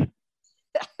 There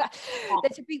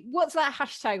should be, what's that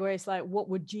hashtag where it's like, what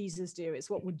would Jesus do? It's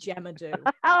what would Gemma do?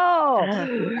 Oh,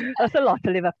 that's a lot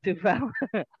to live up to, Val.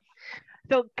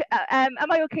 So am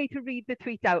I okay to read the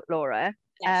tweet out, Laura?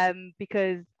 Yes.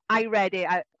 Because I read it,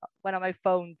 I went on my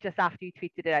phone just after you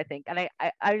tweeted it, I think, and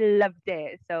I loved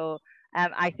it. So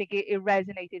I think it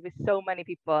resonated with so many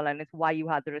people, and it's why you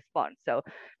had the response. So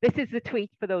this is the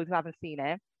tweet for those who haven't seen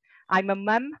it. I'm a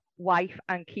mum, wife,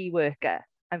 and key worker.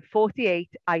 I'm 48,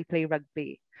 I play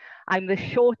rugby. I'm the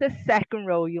shortest second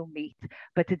row you'll meet,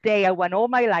 but today I won all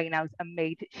my lineouts and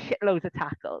made shitloads of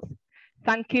tackles.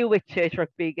 Thank you, Whitchurch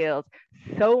Rugby Girls,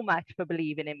 so much for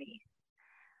believing in me.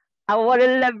 And what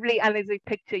a lovely, and there's a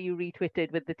picture you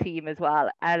retweeted with the team as well.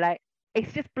 And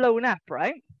it's just blown up,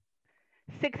 right?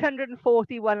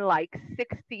 641 likes,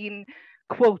 16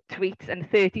 quote tweets, and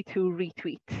 32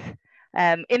 retweets.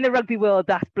 In the rugby world,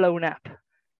 that's blown up.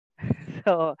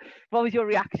 So what was your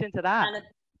reaction to that?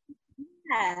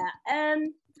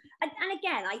 And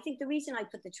again, I think the reason I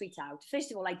put the tweet out,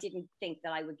 first of all, I didn't think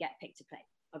that I would get picked to play.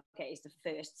 Okay,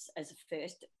 as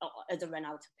a run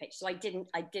out pitch. So I did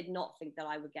not think that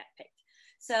I would get picked.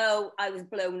 So I was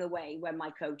blown away when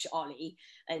my coach Ollie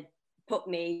put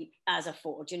me as a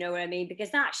forward. Do you know what I mean?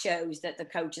 Because that shows that the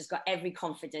coach has got every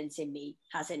confidence in me,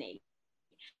 hasn't he?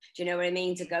 Do you know what I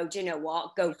mean? To go, do you know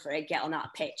what? Go for it, get on that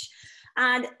pitch.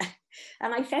 And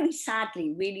I very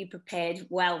sadly really prepared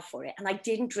well for it. And I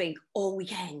didn't drink all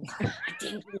weekend. I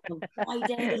didn't drink on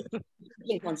Friday, I didn't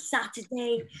drink on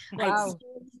Saturday. Wow.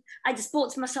 I had a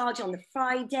sports massage on the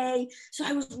Friday. So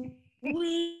I was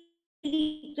really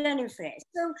gunning for it.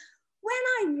 So when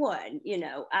I won, you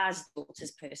know, as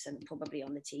daughter's person probably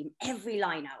on the team, every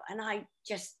line out, and I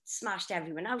just smashed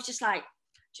everyone. I was just like,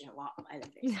 do you know what? I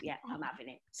love this. Yeah, I'm having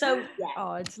it. So yeah.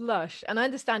 Oh, it's lush. And I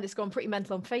understand it's gone pretty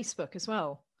mental on Facebook as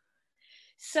well.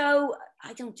 So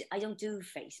I don't do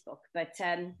Facebook, but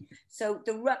so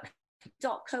the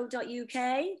ruck.co.uk.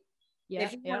 Yeah.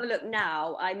 If you want to look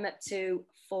now, I'm up to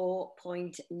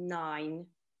 4.9K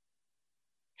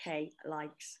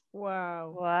likes.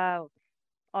 Wow. Wow.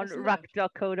 On That's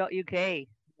ruck.co.uk. Yeah.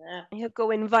 You're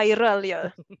going viral, yeah.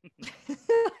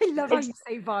 I love how you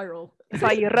say viral.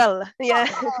 Viral, yeah.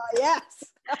 Oh, yes.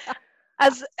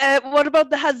 As what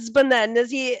about the husband then? Has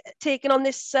he taken on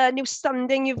this new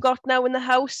standing you've got now in the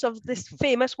house of this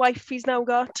famous wife he's now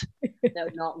got? No,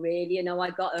 not really. You know,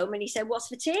 I got home and he said, "What's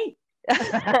for tea?"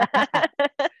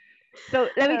 So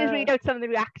let me just read out some of the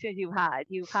reactions you've had.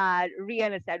 You've had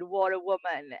Rihanna said, "What a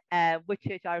woman."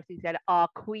 Whitchurch RC said, "Our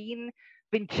queen."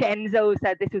 Vincenzo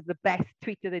said, "This was the best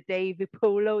tweet of the day."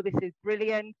 Vipolo, "This is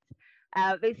brilliant."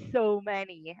 There's so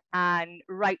many, and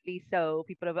rightly so.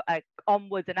 People are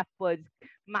onwards and upwards,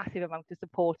 massive amount of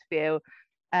support for you.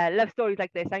 Love stories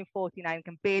like this. I'm 49,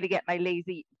 can barely get my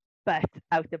lazy butt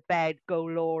out of bed. Go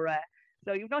Laura.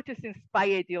 So you've not just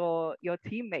inspired your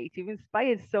teammates, you've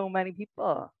inspired so many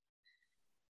people.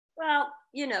 Well,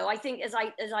 you know, I think as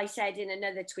I said in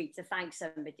another tweet to thank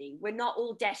somebody, we're not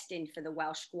all destined for the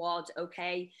Welsh squad,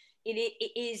 okay?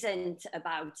 It isn't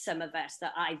about some of us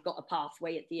that I've got a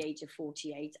pathway at the age of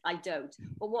 48. I don't.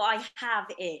 But what I have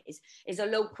is a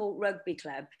local rugby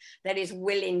club that is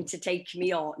willing to take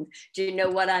me on. Do you know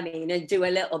what I mean? And do a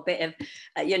little bit of,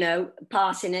 you know,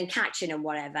 passing and catching and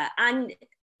whatever. And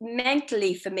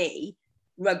mentally for me,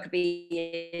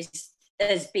 rugby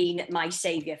has been my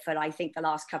saviour for, I think, the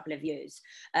last couple of years.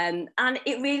 And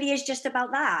it really is just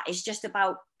about that. It's just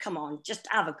about, come on, just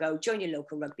have a go, join your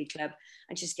local rugby club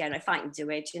and just get it. If I can do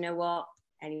it, you know what?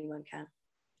 Anyone can.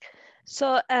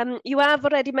 So you have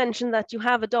already mentioned that you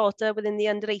have a daughter within the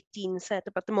under-18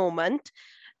 setup at the moment.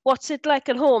 What's it like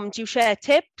at home? Do you share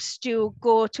tips? Do you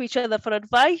go to each other for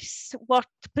advice? What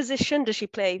position does she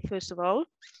play, first of all?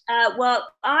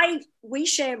 Well, we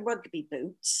share rugby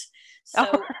boots. So,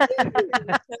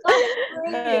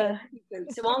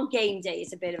 so on game day,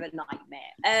 it's a bit of a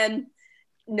nightmare.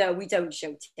 No, we don't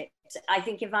show tips. I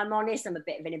think if I'm honest, I'm a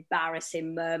bit of an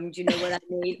embarrassing mum. Do you know what I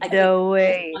mean? No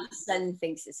way. My son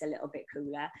thinks it's a little bit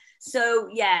cooler. So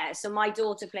yeah, so my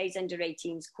daughter plays under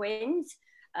 18s Quins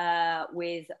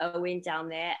with Owen down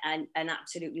there and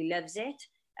absolutely loves it.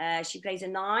 She plays a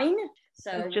 9.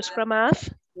 So just scrum half.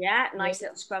 Yeah, nice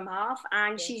little scrum half.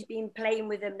 And she's been playing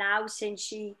with them now since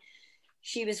she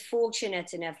was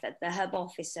fortunate enough that the hub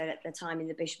officer at the time in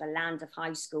the Bishop of Llandaff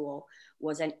High School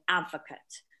was an advocate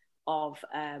of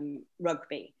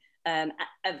rugby, of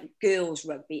girls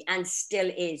rugby, and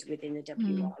still is within the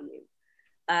WRU.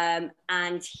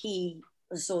 And he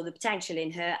saw the potential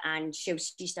in her, and she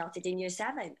started in year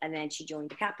 7, and then she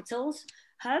joined the Capitals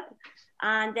hub,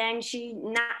 and then she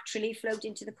naturally flowed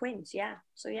into the Quins. Yeah,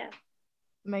 so yeah.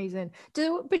 Amazing.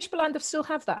 Do Bishop of Llandaff still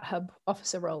have that hub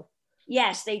officer role?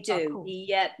 Yes, they do. Oh, cool.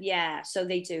 Yeah, so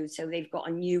they do. So they've got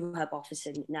a new hub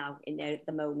officer now in there at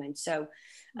the moment. So,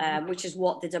 which is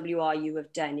what the WRU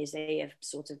have done, is they have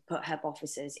sort of put hub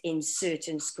officers in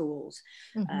certain schools,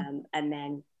 and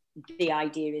then the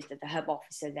idea is that the hub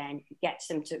officer then gets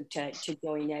them to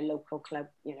join their local club,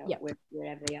 you know,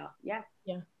 wherever they are. Yeah.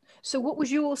 So, what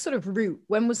was your sort of route?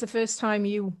 When was the first time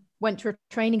you went to a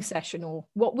training session, or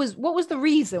what was the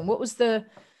reason? What was that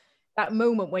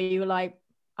moment where you were like,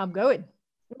 I'm going?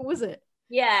 What was it?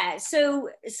 Yeah, so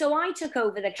I took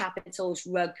over the Capitals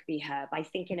rugby hub, I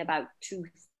think in about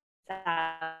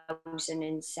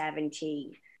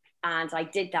 2017. And I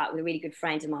did that with a really good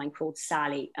friend of mine called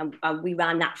Sally. And we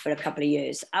ran that for a couple of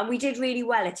years. And we did really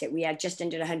well at it. We had just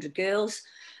under 100 girls.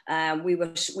 We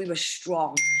were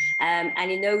strong.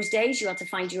 And in those days, you had to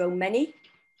find your own money.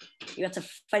 You had to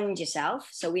fund yourself.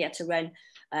 So we had to run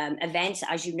events,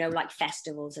 as you know, like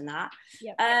festivals and that.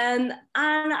 Yep. And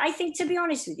I think, to be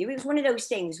honest with you, it was one of those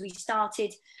things. We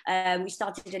started a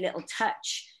little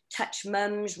touch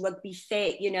mums, rugby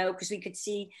fit, you know, because we could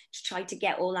see to try to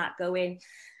get all that going.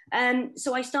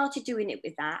 So I started doing it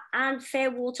with that. And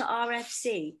Fairwater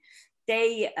RFC,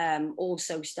 they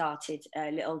also started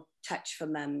a little touch for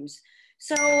mums.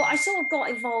 So I sort of got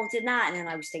involved in that, and then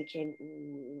I was thinking,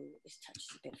 this touch is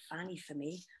a bit fanny for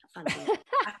me. I fancy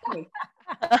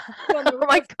Oh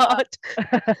my God.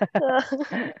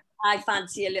 I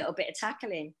fancy a little bit of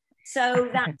tackling.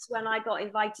 So that's when I got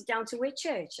invited down to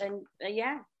Whitchurch, and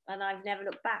and I've never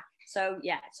looked back. So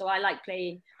yeah, so I like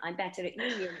playing. I'm better at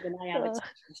union than I am at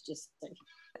touch, just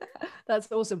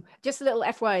That's awesome. Just a little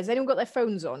FYI, has anyone got their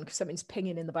phones on? Because something's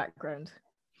pinging in the background.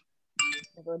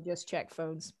 Everyone just check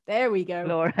phones. There we go.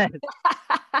 Laura.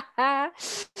 I'm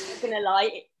gonna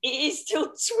lie, it is still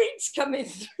tweets coming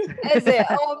through. Is it?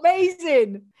 Oh,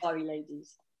 amazing. Sorry,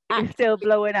 ladies. It's still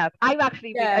blowing up. I've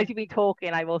actually been, Yeah. as you've been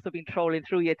talking, I've also been trolling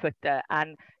through your Twitter,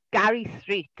 and Gary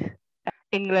Street,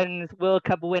 England's World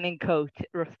Cup winning coach,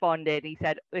 responded. He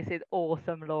said, "This is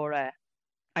awesome, Laura."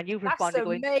 And you've That's responded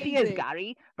going, "Cheers, amazing.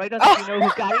 Gary." But I don't think you know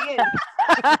who Gary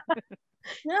is.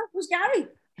 No, who's Gary?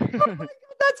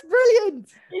 That's brilliant.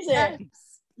 Is it?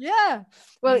 Yeah.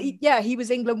 Well, he was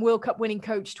England World Cup winning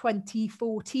coach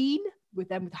 2014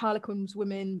 with Harlequins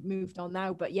women, moved on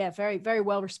now. But yeah, very, very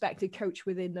well respected coach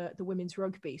within the women's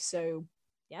rugby. So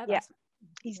yeah,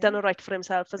 he's done all right for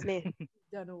himself, hasn't he?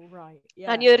 done all right.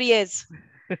 Yeah. And here he is,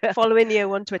 following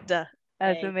you on Twitter.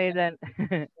 That's amazing.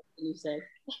 You said.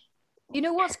 You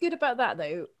know what's good about that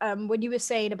though? When you were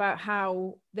saying about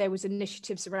how there was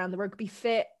initiatives around the rugby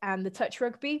fit and the touch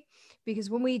rugby, because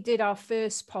when we did our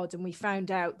first pod and we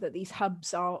found out that these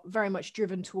hubs are very much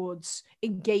driven towards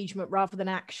engagement rather than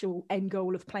actual end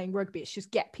goal of playing rugby, it's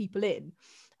just get people in.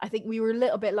 I think we were a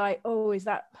little bit like, oh,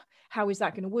 how is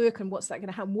that going to work? And what's that going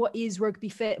to happen? What is rugby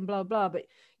fit and blah, blah. But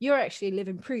you're actually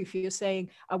living proof. You're saying,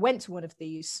 I went to one of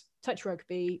these, touch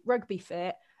rugby, rugby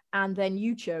fit, and then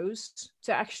you chose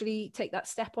to actually take that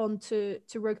step on to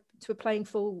playing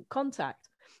full contact.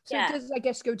 So It does, I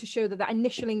guess, go to show that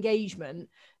initial engagement,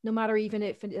 no matter even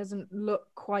if it doesn't look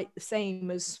quite the same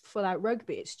as full out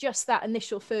rugby, it's just that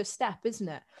initial first step, isn't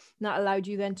it? And that allowed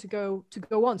you then to go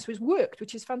on. So it's worked,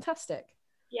 which is fantastic.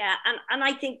 Yeah, and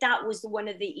I think that was one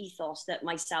of the ethos that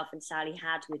myself and Sally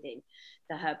had within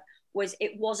the hub. Was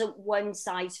it wasn't one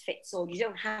size fits all. You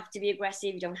don't have to be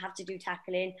aggressive. You don't have to do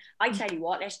tackling. I tell you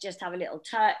what, let's just have a little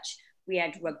touch. We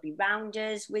had rugby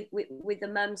rounders with the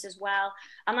mums as well.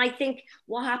 And I think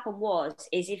what happened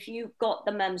is if you got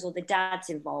the mums or the dads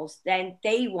involved, then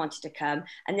they wanted to come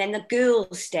and then the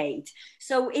girls stayed.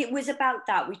 So it was about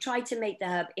that. We tried to make the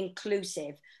hub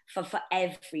inclusive for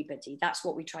everybody. That's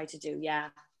what we tried to do. Yeah.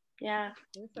 Yeah.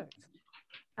 Perfect.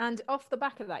 And off the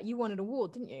back of that, you won an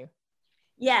award, didn't you?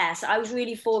 Yes, I was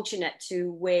really fortunate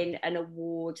to win an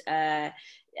award.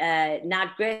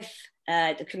 Nadgriff,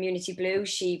 the Community Blues,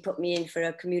 she put me in for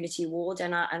a community award,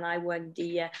 and I won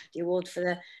the award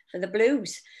for the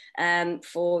Blues,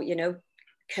 for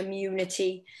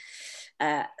community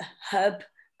hub.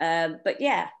 But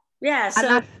yeah. So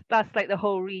and that's like the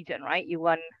whole region, right? You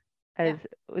won as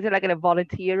was it like a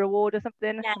volunteer award or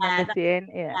something?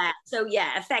 Yeah. So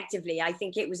yeah, effectively, I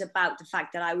think it was about the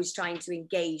fact that I was trying to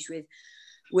engage with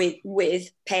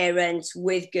parents,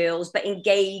 with girls, but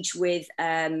engage with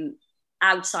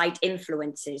outside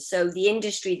influences. So the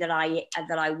industry that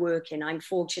I work in, I'm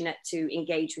fortunate to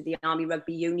engage with the Army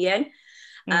Rugby Union.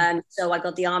 So I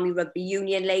got the Army Rugby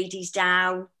Union ladies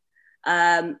down.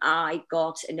 I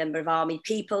got a number of Army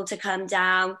people to come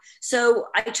down. So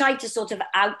I tried to sort of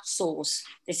outsource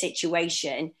the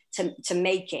situation to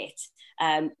make it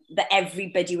that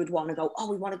everybody would want to go, oh,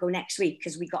 we want to go next week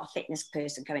because we got a fitness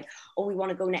person coming. Or we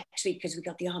want to go next week because we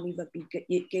got the Army Rugby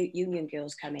Union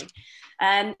girls coming.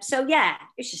 So yeah,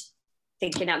 it's just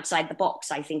thinking outside the box,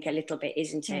 I think, a little bit,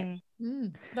 isn't it?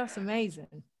 That's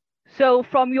amazing. So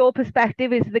from your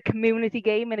perspective, is the community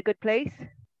game in a good place?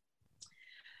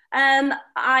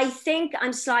 I think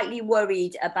I'm slightly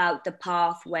worried about the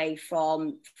pathway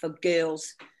for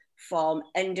girls from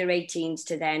under 18s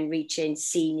to then reaching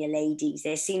senior ladies.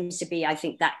 There seems to be, I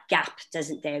think, that gap,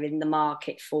 doesn't there, in the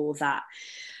market for that.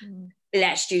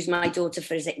 Let's use my daughter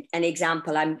for an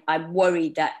example. I'm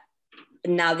worried that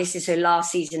now this is her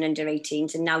last season under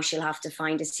 18s and now she'll have to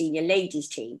find a senior ladies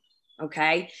team.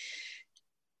 Okay.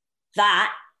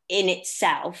 That in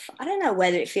itself, I don't know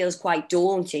whether it feels quite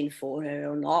daunting for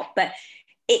her or not, but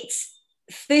it's,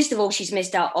 first of all, she's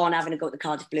missed out on having to go to the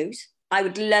Cardiff Blues. I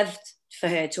would love for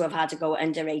her to have had to go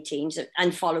under 18s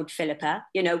and followed Philippa,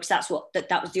 because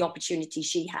that was the opportunity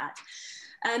she had.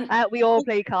 We all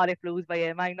play Cardiff Blues by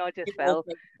him. I not just Phil.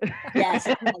 Yes.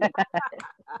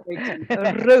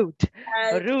 Rude.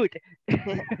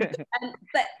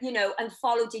 But, and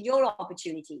followed in your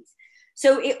opportunities.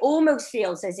 So it almost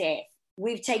feels as if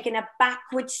we've taken a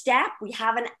backward step. We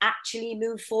haven't actually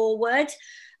moved forward.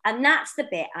 And that's the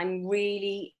bit I'm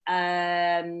really,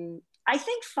 I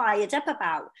think, fired up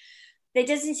about. There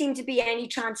doesn't seem to be any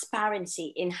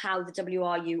transparency in how the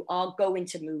WRU are going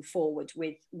to move forward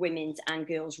with women's and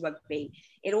girls rugby.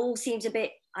 It all seems a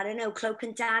bit, I don't know, cloak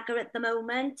and dagger at the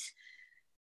moment.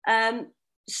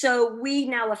 So we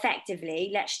now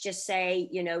effectively, let's just say,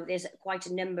 you know, there's quite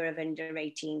a number of under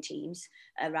 18 teams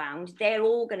around. They're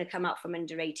all going to come up from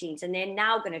under 18s, and they're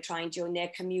now going to try and join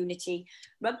their community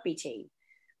rugby team.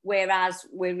 Whereas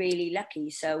we're really lucky.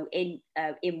 So in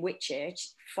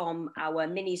Whitchurch, from our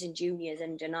minis and juniors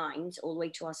under 9s all the way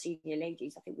to our senior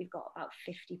ladies, I think we've got about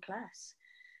 50 plus.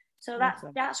 So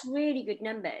that's really good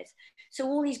numbers. So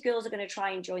all these girls are going to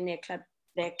try and join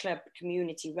their club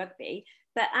community rugby.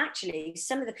 But actually,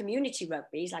 some of the community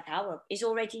rugbies, like our, is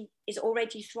already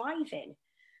thriving.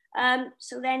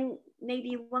 So then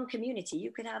maybe in one community,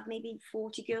 you could have maybe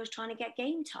 40 girls trying to get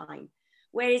game time.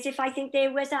 Whereas if I think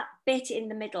there was that bit in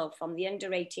the middle from the under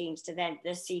 18s to then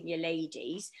the senior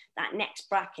ladies, that next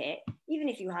bracket, even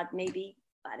if you had maybe,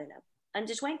 I don't know,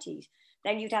 under 20s,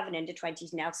 then you'd have an under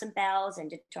 20s Nelson Bells,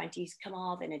 under 20s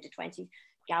Carmarthen, under 20s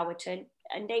Gowerton,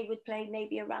 and they would play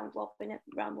maybe a round robin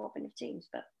of teams.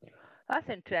 But that's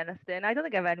interesting. I don't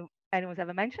think anyone's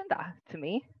ever mentioned that to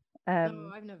me.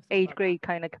 No, I've never thought age about grade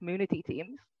kind of community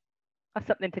teams. That's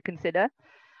something to consider.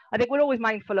 I think we're always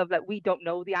mindful of we don't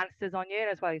know the answers on you, and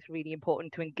that's why it's really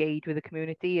important to engage with the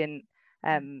community. And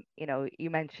you know, you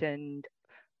mentioned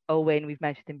Owen, we've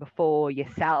mentioned him before,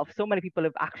 yourself. So many people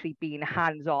have actually been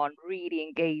hands-on, really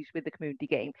engaged with the community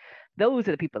game. Those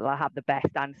are the people that have the best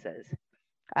answers.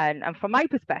 And from my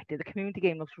perspective, the community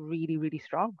game looks really, really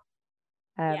strong.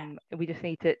 We just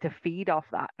need to feed off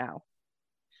that now.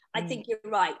 I think you're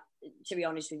right, to be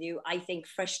honest with you. I think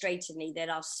frustratingly,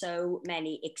 there are so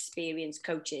many experienced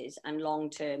coaches and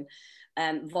long-term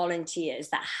volunteers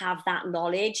that have that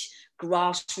knowledge,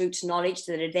 grassroots knowledge,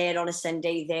 that are there on a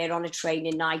Sunday, there on a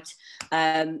training night.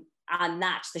 And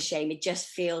that's the shame. It just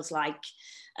feels like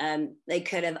they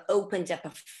could have opened up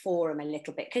a forum a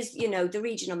little bit, because, you know, the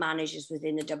regional managers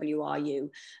within the WRU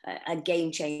and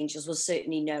game changers will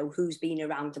certainly know who's been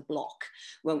around the block,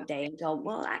 won't they? And go,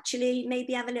 well, actually,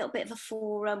 maybe have a little bit of a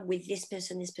forum with this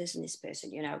person, this person, this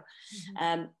person, you know.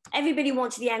 Everybody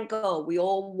wants the end goal. We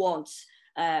all want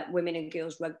women and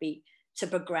girls rugby to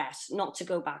progress, not to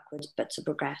go backwards, but to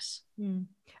progress.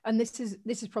 And this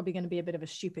is probably going to be a bit of a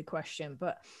stupid question,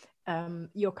 but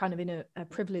you're kind of in a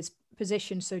privileged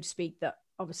position, so to speak, that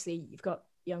obviously you've got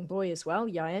a young boy as well,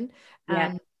 Yayan,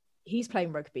 and he's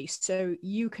playing rugby, so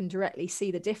you can directly see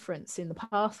the difference in the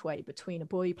pathway between a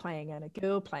boy playing and a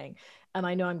girl playing. And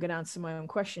I know I'm going to answer my own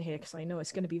question here because I know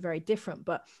it's going to be very different,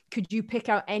 but could you pick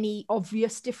out any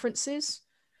obvious differences?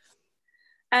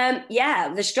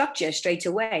 The structure straight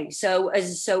away. So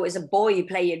as a boy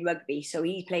playing rugby, so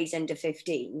he plays under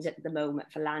 15s at the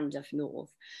moment for Llandaff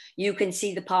North, you can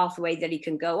see the pathway that he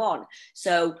can go on.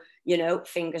 So, you know,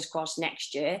 fingers crossed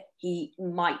next year, he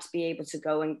might be able to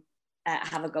go and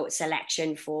have a go at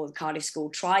selection for the Cardiff School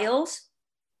trials.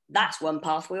 That's one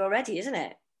pathway already, isn't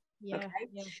it? Yeah. Okay.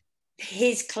 Yeah.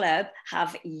 His club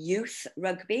have youth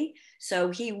rugby. So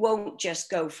he won't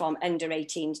just go from under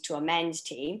 18s to a men's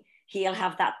team. He'll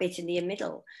have that bit in the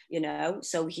middle, you know,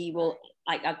 so he will,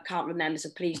 I can't remember, so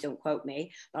please don't quote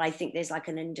me, but I think there's like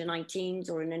an under 19s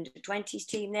or an under 20s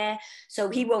team there. So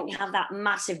he won't have that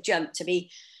massive jump to be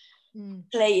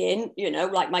playing, you know,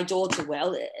 like my daughter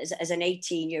will, as an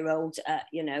 18-year-old,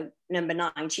 you know, number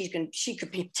 9, she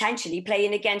could be potentially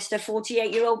playing against a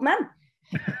 48-year-old mum.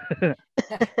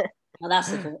 Well,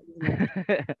 that's the thought, isn't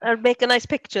it? I'd make a nice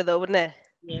picture though, wouldn't it?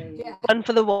 Yeah. One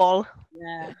for the wall.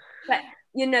 Yeah. But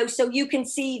you know, so you can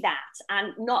see that,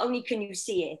 and not only can you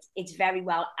see it, it's very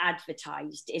well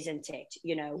advertised, isn't it?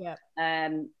 You know,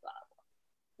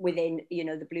 within, you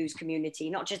know, the blues community,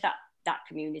 not just that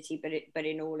community, but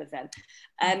in all of them.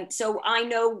 So I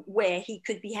know where he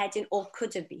could be heading or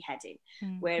couldn't be heading.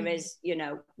 Whereas, you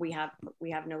know, we have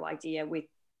no idea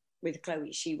with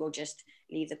Chloe. She will just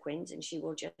leave the Quins and she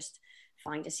will just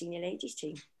find a senior ladies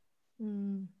team.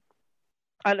 And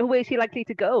where is she likely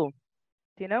to go?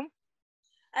 Do you know?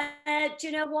 Do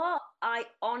you know what? I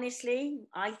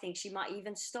think she might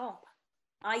even stop.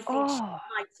 I think she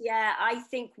might, I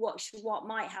think what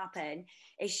might happen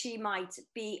is she might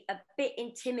be a bit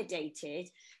intimidated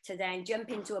to then jump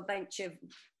into a bunch of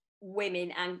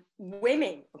women,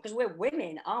 because we're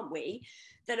women, aren't we,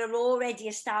 that are already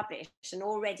established and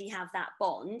already have that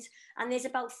bond, and there's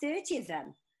about 30 of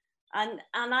them. And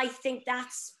I think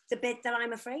that's the bit that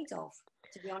I'm afraid of,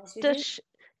 to be honest with you.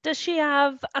 Does she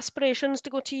have aspirations to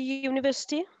go to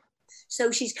university? So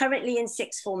she's currently in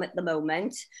 6th form at the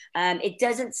moment. It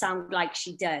doesn't sound like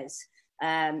she does,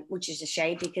 which is a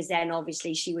shame, because then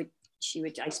obviously she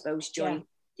would, I suppose, join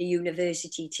the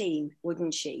university team,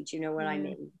 wouldn't she? Do you know what I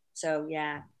mean? So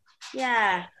yeah.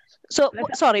 So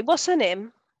sorry, what's her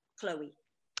name? Chloe.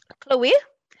 Chloe,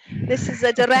 this is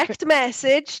a direct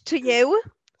message to you.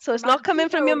 So it's not coming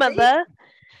from your mother.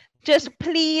 Just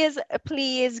please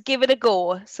give it a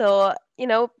go. So,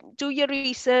 do your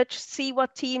research, see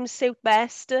what teams suit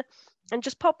best, and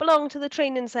just pop along to the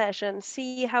training session.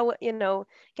 See how,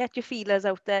 get your feelers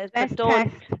out there. Let's But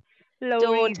test don't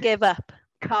Lowry's give up.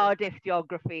 Cardiff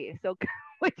geography. So,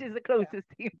 which is the closest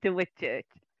team to Whitchurch?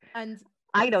 And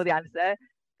I know the answer.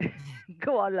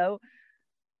 Go on, Low.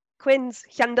 Quins,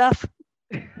 Llandaff,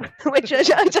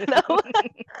 Whitchurch, I don't know.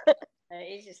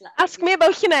 It's just like, Ask me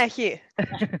about Llanelli.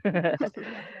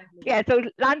 Yeah, so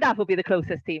Llandaff will be the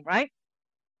closest team, right?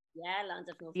 Yeah,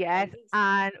 Llandaff North. Yes,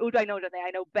 and who do I know? Don't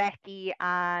I know Becky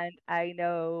and I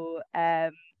know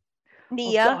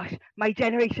Nia. Oh gosh, my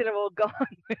generation are all gone.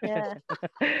 Yeah.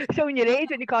 Showing your age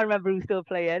when you can't remember who's still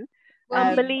playing.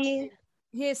 Amberley.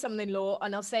 Here's something, Laura,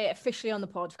 and I'll say it officially on the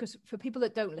pod because for people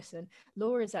that don't listen,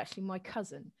 Laura is actually my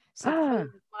cousin. So Chloe is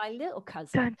my little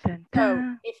cousin. Dun, dun,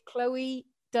 dun. So if Chloe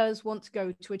does want to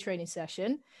go to a training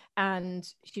session and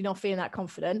she's not feeling that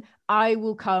confident, I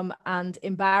will come and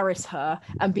embarrass her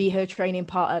and be her training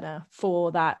partner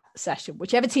for that session.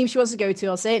 Whichever team she wants to go to,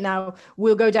 I'll say it now,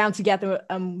 we'll go down together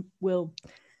and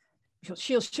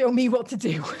she'll show me what to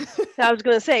do. I was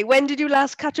going to say, when did you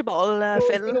last catch a ball, It's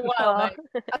Phil? been a while,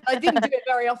 mate. I didn't do it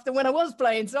very often when I was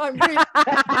playing, so I'm really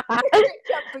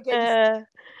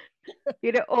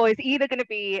it's either going to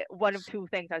be one of two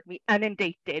things. I'll be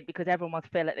inundated because everyone wants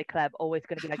Phil at the club, or it's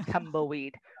going to be like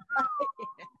tumbleweed.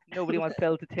 Nobody wants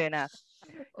Phil to turn up.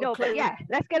 No, but yeah,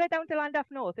 let's get it down to Llandaff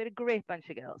North. They're a great bunch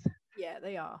of girls. Yeah,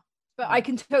 they are. But I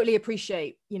can totally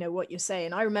appreciate, what you're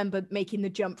saying. I remember making the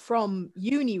jump from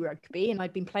uni rugby, and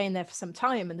I'd been playing there for some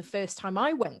time. And the first time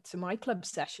I went to my club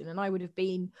session, and I would have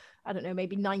been, I don't know,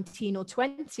 maybe 19 or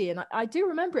 20. And I do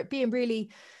remember it being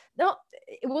really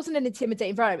it wasn't an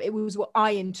intimidating environment. It was what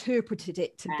I interpreted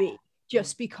it to be.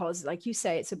 Just because, like you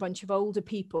say, it's a bunch of older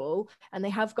people and they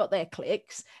have got their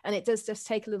cliques, and it does just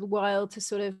take a little while to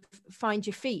sort of find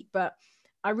your feet. But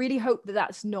I really hope that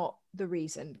that's not the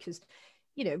reason, because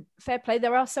fair play,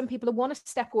 there are some people who want to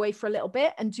step away for a little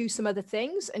bit and do some other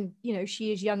things, and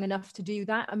she is young enough to do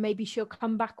that, and maybe she'll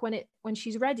come back when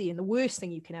she's ready. And the worst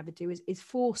thing you can ever do is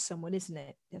force someone, isn't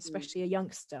it, especially a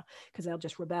youngster, because they'll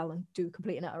just rebel and do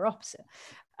complete and utter opposite.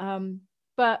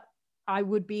 But I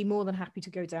would be more than happy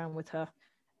to go down with her,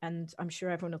 and I'm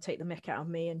sure everyone will take the mick out of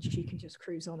me, and she can just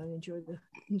cruise on and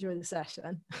enjoy the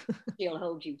session. She'll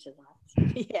hold you to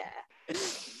that. Yeah.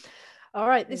 All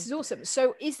right, this is awesome.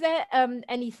 So is there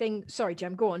anything, sorry,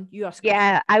 Jem, go on, you ask.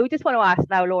 Yeah, I would just want to ask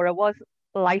now, Laura, what's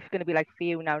life going to be like for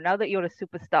you now that you're a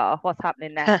superstar? What's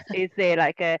happening next? Is there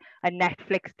like a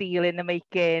Netflix deal in the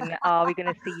making? Are we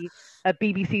going to see a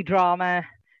BBC drama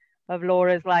of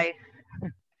Laura's life?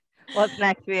 What's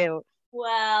next for you?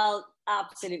 Well,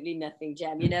 absolutely nothing,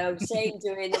 Jem. Same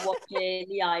doing the washing,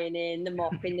 the ironing, the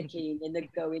mopping, the cleaning, the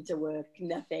going to work,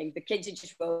 nothing. The kids are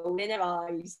just rolling their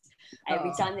eyes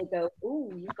every time they go,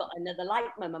 "Ooh, you've got another light,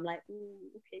 Mum." I'm like, "Ooh,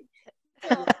 okay."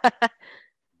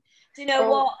 Do you know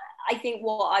what? I think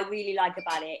what I really like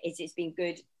about it is it's been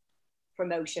good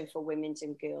promotion for women's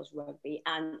and girls rugby.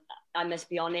 And I must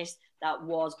be honest, that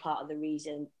was part of the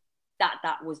reason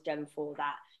that was done for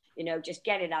that. Just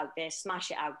get it out there,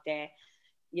 smash it out there,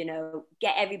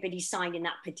 get everybody signing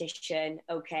that petition.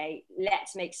 Okay,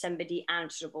 let's make somebody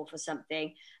answerable for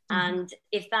something. Mm-hmm. And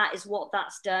if that is what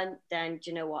that's done, then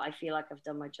do you know what? I feel like I've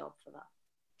done my job for that.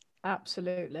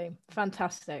 Absolutely.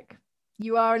 Fantastic.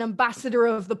 You are an ambassador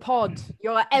of the pod.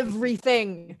 You're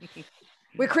everything.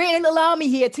 We're creating a little army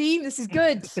here, team. This is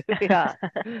good. Yeah.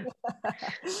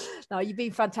 No, you've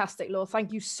been fantastic, Laura.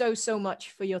 Thank you so, so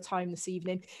much for your time this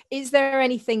evening. Is there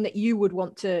anything that you would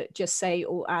want to just say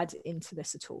or add into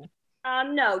this at all?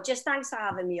 No, just thanks for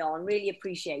having me on. Really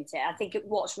appreciate it. I think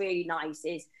what's really nice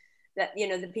is that,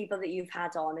 the people that you've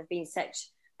had on have been such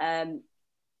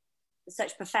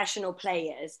professional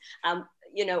players. I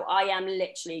am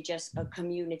literally just a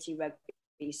community rugby.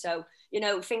 So,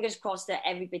 fingers crossed that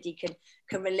everybody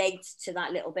can relate to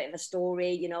that little bit of a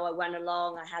story. I went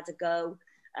along, I had a go,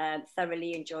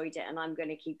 thoroughly enjoyed it, and I'm going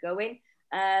to keep going.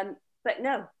 But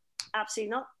no,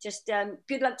 absolutely not. Just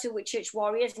good luck to Whitchurch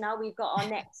Warriors. Now we've got our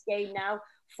next game now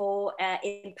for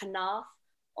in Penarth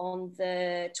on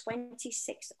the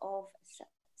 26th of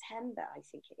September, I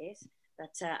think it is.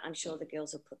 But I'm sure the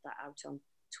girls will put that out on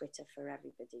Twitter for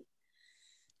everybody.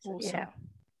 So, awesome. Yeah.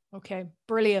 Okay,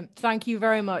 brilliant. Thank you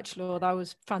very much, Laura. That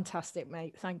was fantastic,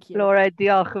 mate. Thank you. Laura,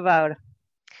 diolch yn fawr.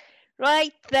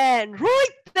 Right then.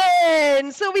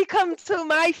 So we come to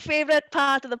my favourite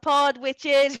part of the pod, which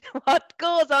is what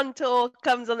goes on tour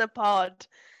comes on the pod.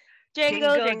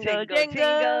 Jingle, jingle,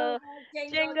 jingle.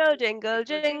 Jingle, jingle,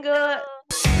 jingle.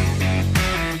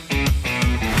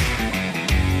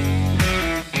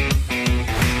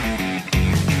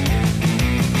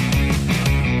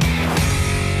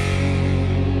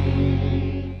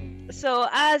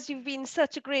 as you've been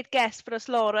such a great guest for us,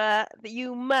 Laura, that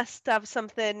you must have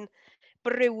something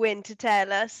brewing to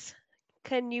tell us.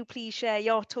 Can you please share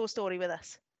your tour story with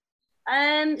us?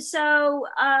 I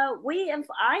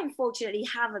unfortunately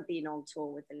haven't been on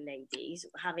tour with the ladies,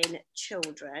 having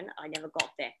children. I never got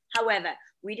there. However,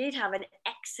 we did have an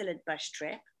excellent bus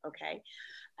trip, okay,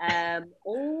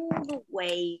 all the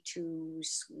way to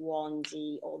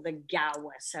Swansea or the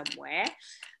Gower somewhere.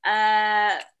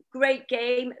 Great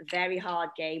game, very hard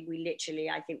game.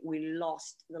 I think we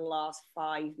lost the last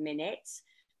 5 minutes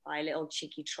by a little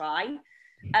cheeky try.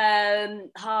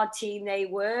 Hard team they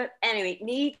were. Anyway,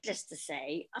 needless to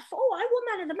say, I thought, I won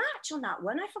man of the match on that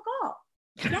one. I forgot.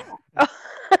 Yeah.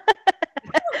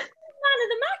 Man of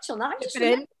the match on that. I just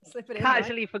slip it in,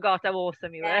 casually forgot how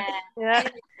awesome you were. Yeah.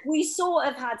 We sort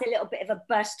of had a little bit of a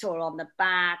bus tour on the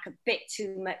back, a bit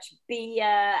too much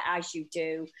beer, as you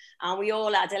do. And we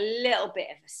all had a little bit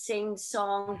of a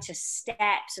sing-song to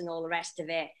steps and all the rest of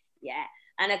it. Yeah.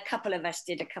 And a couple of us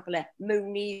did a couple of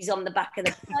moonies on the back of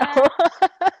the bus.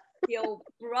 The old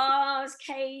bras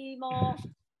came off.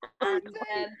 And do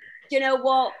you know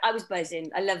what? I was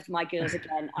buzzing. I loved my girls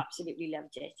again. Absolutely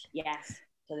loved it. Yes.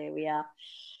 So there we are.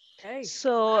 Okay.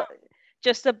 So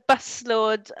just a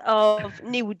busload of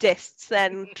nudists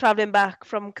then travelling back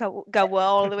from Gower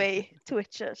all the way to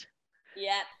Richard.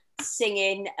 Yeah.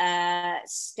 Singing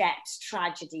steps,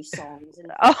 tragedy songs.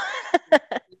 And,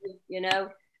 you know.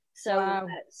 So, wow.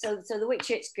 So the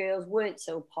Whitchurch girls weren't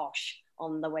so posh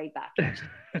on the way back.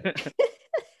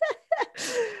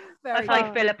 That's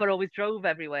why Philippa always drove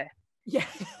everywhere. Yeah.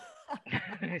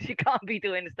 She can't be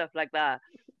doing stuff like that.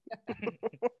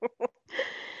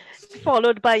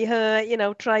 Followed by her,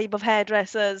 tribe of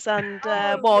hairdressers and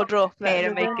wardrobe. Hair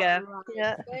and makeup.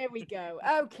 Yeah. There we go.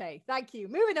 Okay, thank you.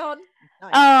 Moving on.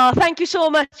 Nice. Thank you so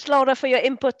much, Laura, for your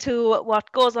input to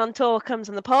what goes on tour comes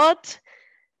on the pod.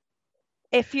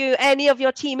 If any of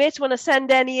your teammates want to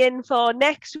send any in for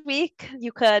next week,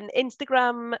 you can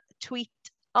Instagram, tweet,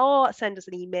 or send us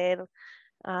an email.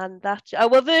 And that's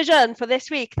our version for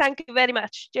this week. Thank you very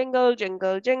much. Jingle,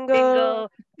 jingle, jingle.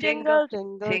 Jingle,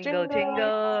 jingle, jingle, jingle,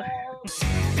 jingle.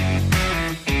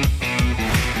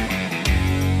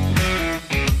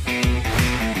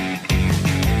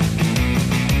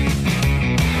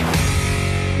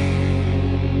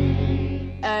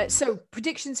 So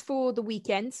predictions for the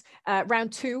weekend.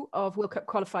 Round 2 of World Cup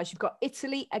qualifiers. You've got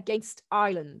Italy against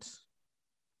Ireland.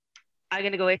 I'm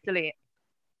going to go Italy.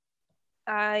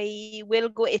 I will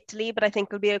go Italy, but I think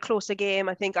it'll be a closer game.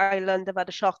 I think Ireland have had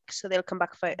a shock, so they'll come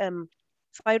back firing.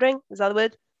 Is that the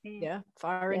word? Yeah,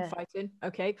 fighting.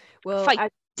 Okay. Well,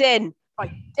 fighting.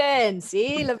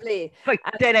 See, lovely.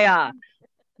 Fighting.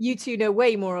 You two know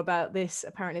way more about this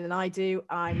apparently than I do.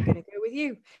 I'm going to go with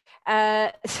you.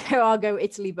 So I'll go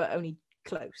Italy, but only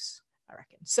close, I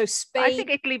reckon. So Spain. I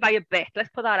think Italy by a bit. Let's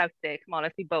put that out there. Come on,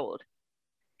 let's be bold.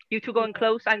 You two going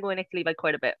close. I'm going Italy by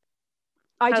quite a bit.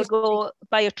 I'll go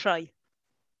by a try.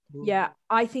 Yeah,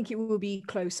 I think it will be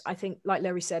close. I think, like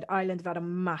Larry said, Ireland have had a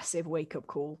massive wake-up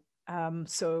call.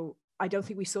 So I don't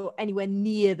think we saw anywhere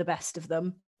near the best of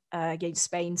them against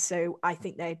Spain. So I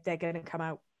think they're going to come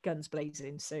out guns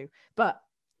blazing. So, but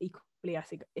equally, I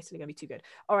think Italy going to be too good.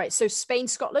 All right, so Spain,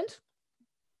 Scotland.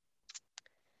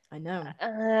 I know.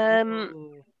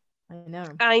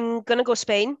 I'm going to go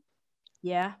Spain.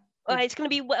 Yeah. It's going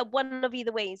to be one of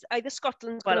either ways. Either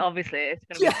Scotland. Well, obviously,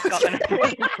 it's going to be Scotland.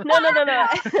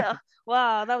 No.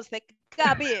 Wow, that was thick.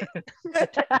 Gabby,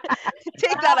 take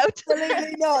that out.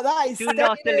 Absolutely not. That is. Do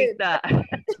not delete that.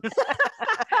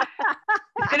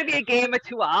 It's going to be a game of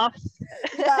 2 halves.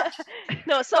 Yeah.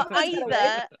 No, so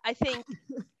either I think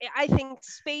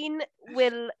Spain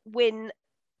will win,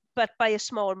 but by a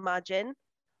small margin,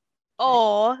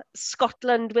 or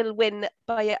Scotland will win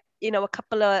by a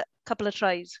couple of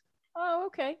tries. Oh,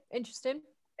 okay. Interesting.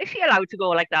 Is she allowed to go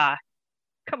like that?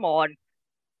 Come on.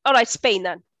 All right, Spain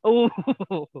then. Oh,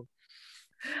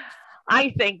 I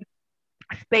think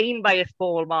Spain by a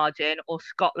small margin or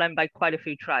Scotland by quite a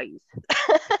few tries.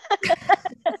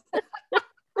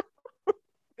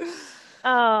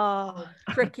 Oh,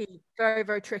 tricky. Very,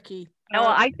 very tricky. No,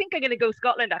 I think I'm going to go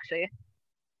Scotland actually.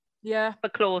 Yeah.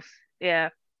 But close. Yeah.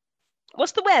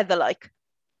 What's the weather like?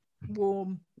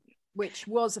 Warm, which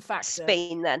was a factor.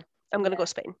 Spain then. I'm going to go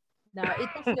Spain. No, it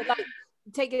definitely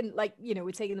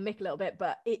we're taking the mick a little bit,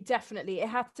 but it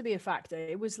had to be a factor.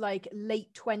 It was like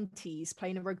late 20s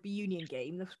playing a rugby union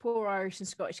game. The poor Irish and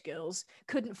Scottish girls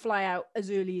couldn't fly out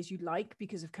as early as you'd like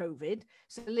because of COVID.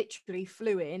 So literally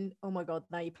flew in. Oh my God,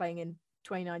 now you're playing in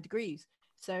 29 degrees.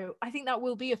 So I think that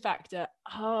will be a factor.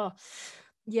 Oh,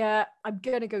 yeah, I'm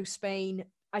going to go Spain.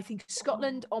 I think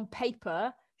Scotland on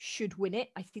paper should win it.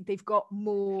 I think they've got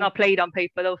more. Not played on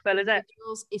paper though, Phil, is it?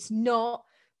 It's not,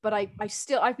 but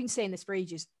I've been saying this for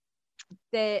ages.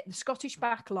 The Scottish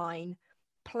back line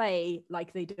play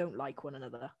like they don't like one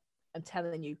another. I'm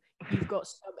telling you, you've got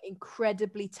some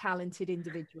incredibly talented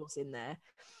individuals in there.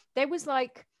 There was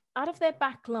like, out of their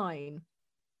back line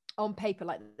on paper,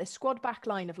 like the squad back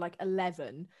line of like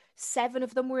 11, 7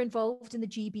 of them were involved in the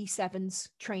GB7's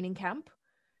training camp.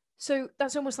 So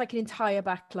that's almost like an entire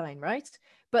back line, right?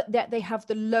 But that they have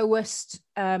the lowest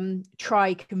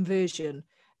try conversion,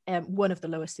 one of the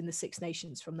lowest in the Six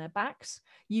Nations from their backs.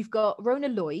 You've got Rona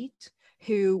Lloyd,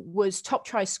 who was top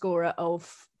try scorer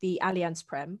of the Allianz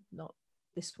Prem, not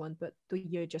this one, but the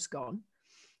year just gone.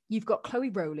 You've got Chloe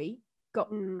Rowley,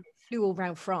 flew all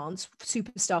around France,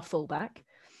 superstar fullback.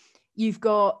 You've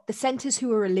got the centres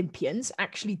who are Olympians,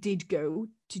 actually did go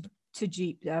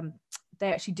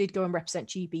they actually did go and represent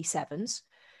GB7s.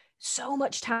 So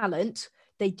much talent.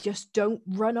 They just don't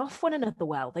run off one another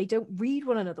well. They don't read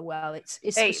one another well. It's but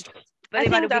I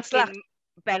think that's like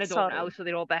Benidorm now, so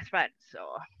they're all best friends. So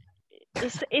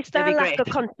it's that lack of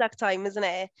contact time, isn't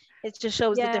it? It just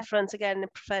shows the difference again in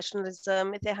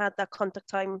professionalism. If they had that contact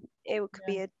time, it could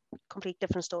be a complete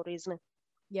different story, isn't it?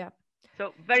 Yeah.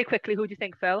 So very quickly, who do you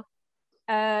think, Phil?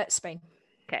 Spain.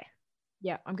 Okay.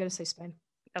 Yeah, I'm going to say Spain.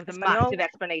 That was a massive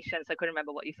explanation, so I couldn't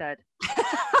remember what you said.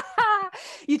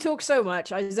 You talk so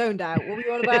much, I zoned out. What were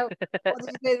you on about? What did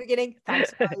you say at the beginning?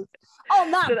 Thanks, guys.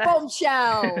 On that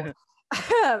bombshell.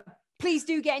 Please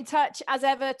do get in touch as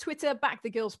ever. Twitter, Back the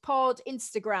Girls Pod.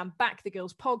 Instagram, Back the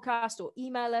Girls Podcast. Or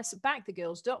email us,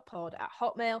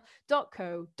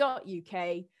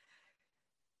 backthegirls.pod@hotmail.co.uk.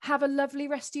 Have a lovely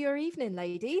rest of your evening,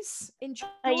 ladies. Enjoy.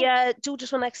 I do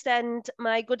just want to extend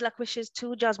my good luck wishes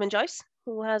to Jasmine Joyce,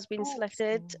 who has been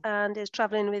selected and is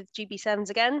travelling with GB7s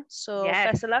again. So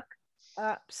best of luck.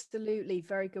 Absolutely.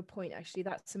 Very good point, actually.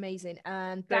 That's amazing.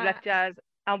 And good luck, Jazz.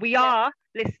 And we are,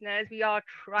 listeners, we are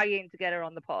trying to get her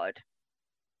on the pod.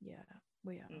 Yeah,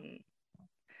 we are. We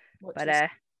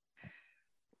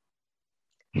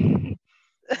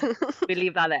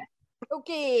leave that there.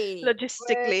 Okay.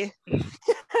 Logistically.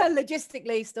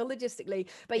 Logistically.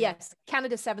 But yes,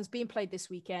 Canada Sevens being played this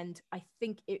weekend. I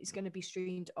think it is going to be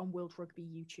streamed on World Rugby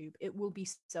YouTube. It will be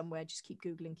somewhere. Just keep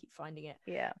Googling, keep finding it.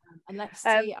 Yeah. And let's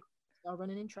see are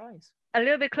running in tries. A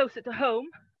little bit closer to home.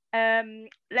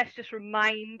 Let's just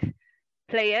remind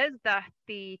players that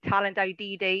the talent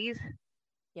ID days.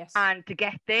 Yes. And to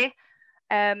get there.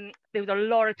 There was a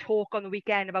lot of talk on the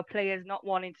weekend about players not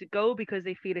wanting to go because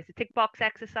they feel it's a tick box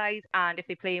exercise, and if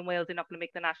they play in Wales, they're not going to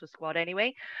make the national squad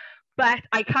anyway. But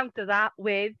I counter that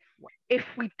with, if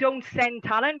we don't send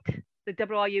talent, the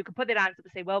WRU can put their hands up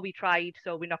and say, well, we tried,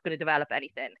 so we're not going to develop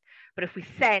anything. But if we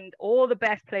send all the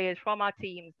best players from our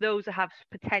teams, those that have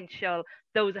potential,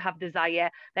 those that have desire,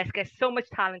 let's get so much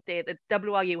talent there that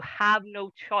WRU have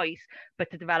no choice but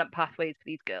to develop pathways for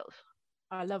these girls.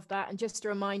 I love that. And just a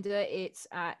reminder, it's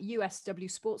at USW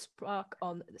Sports Park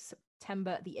on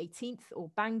September the 18th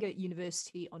or Bangor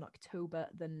University on October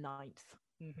the 9th.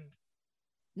 Mm-hmm.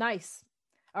 Nice.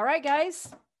 All right,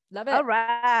 guys. Love it. All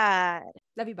right.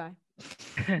 Love you. Bye.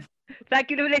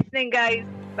 Thank you for listening, guys.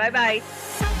 Bye-bye.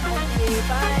 Love you.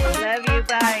 Bye. Love you.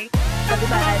 Bye. Love you.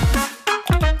 Bye.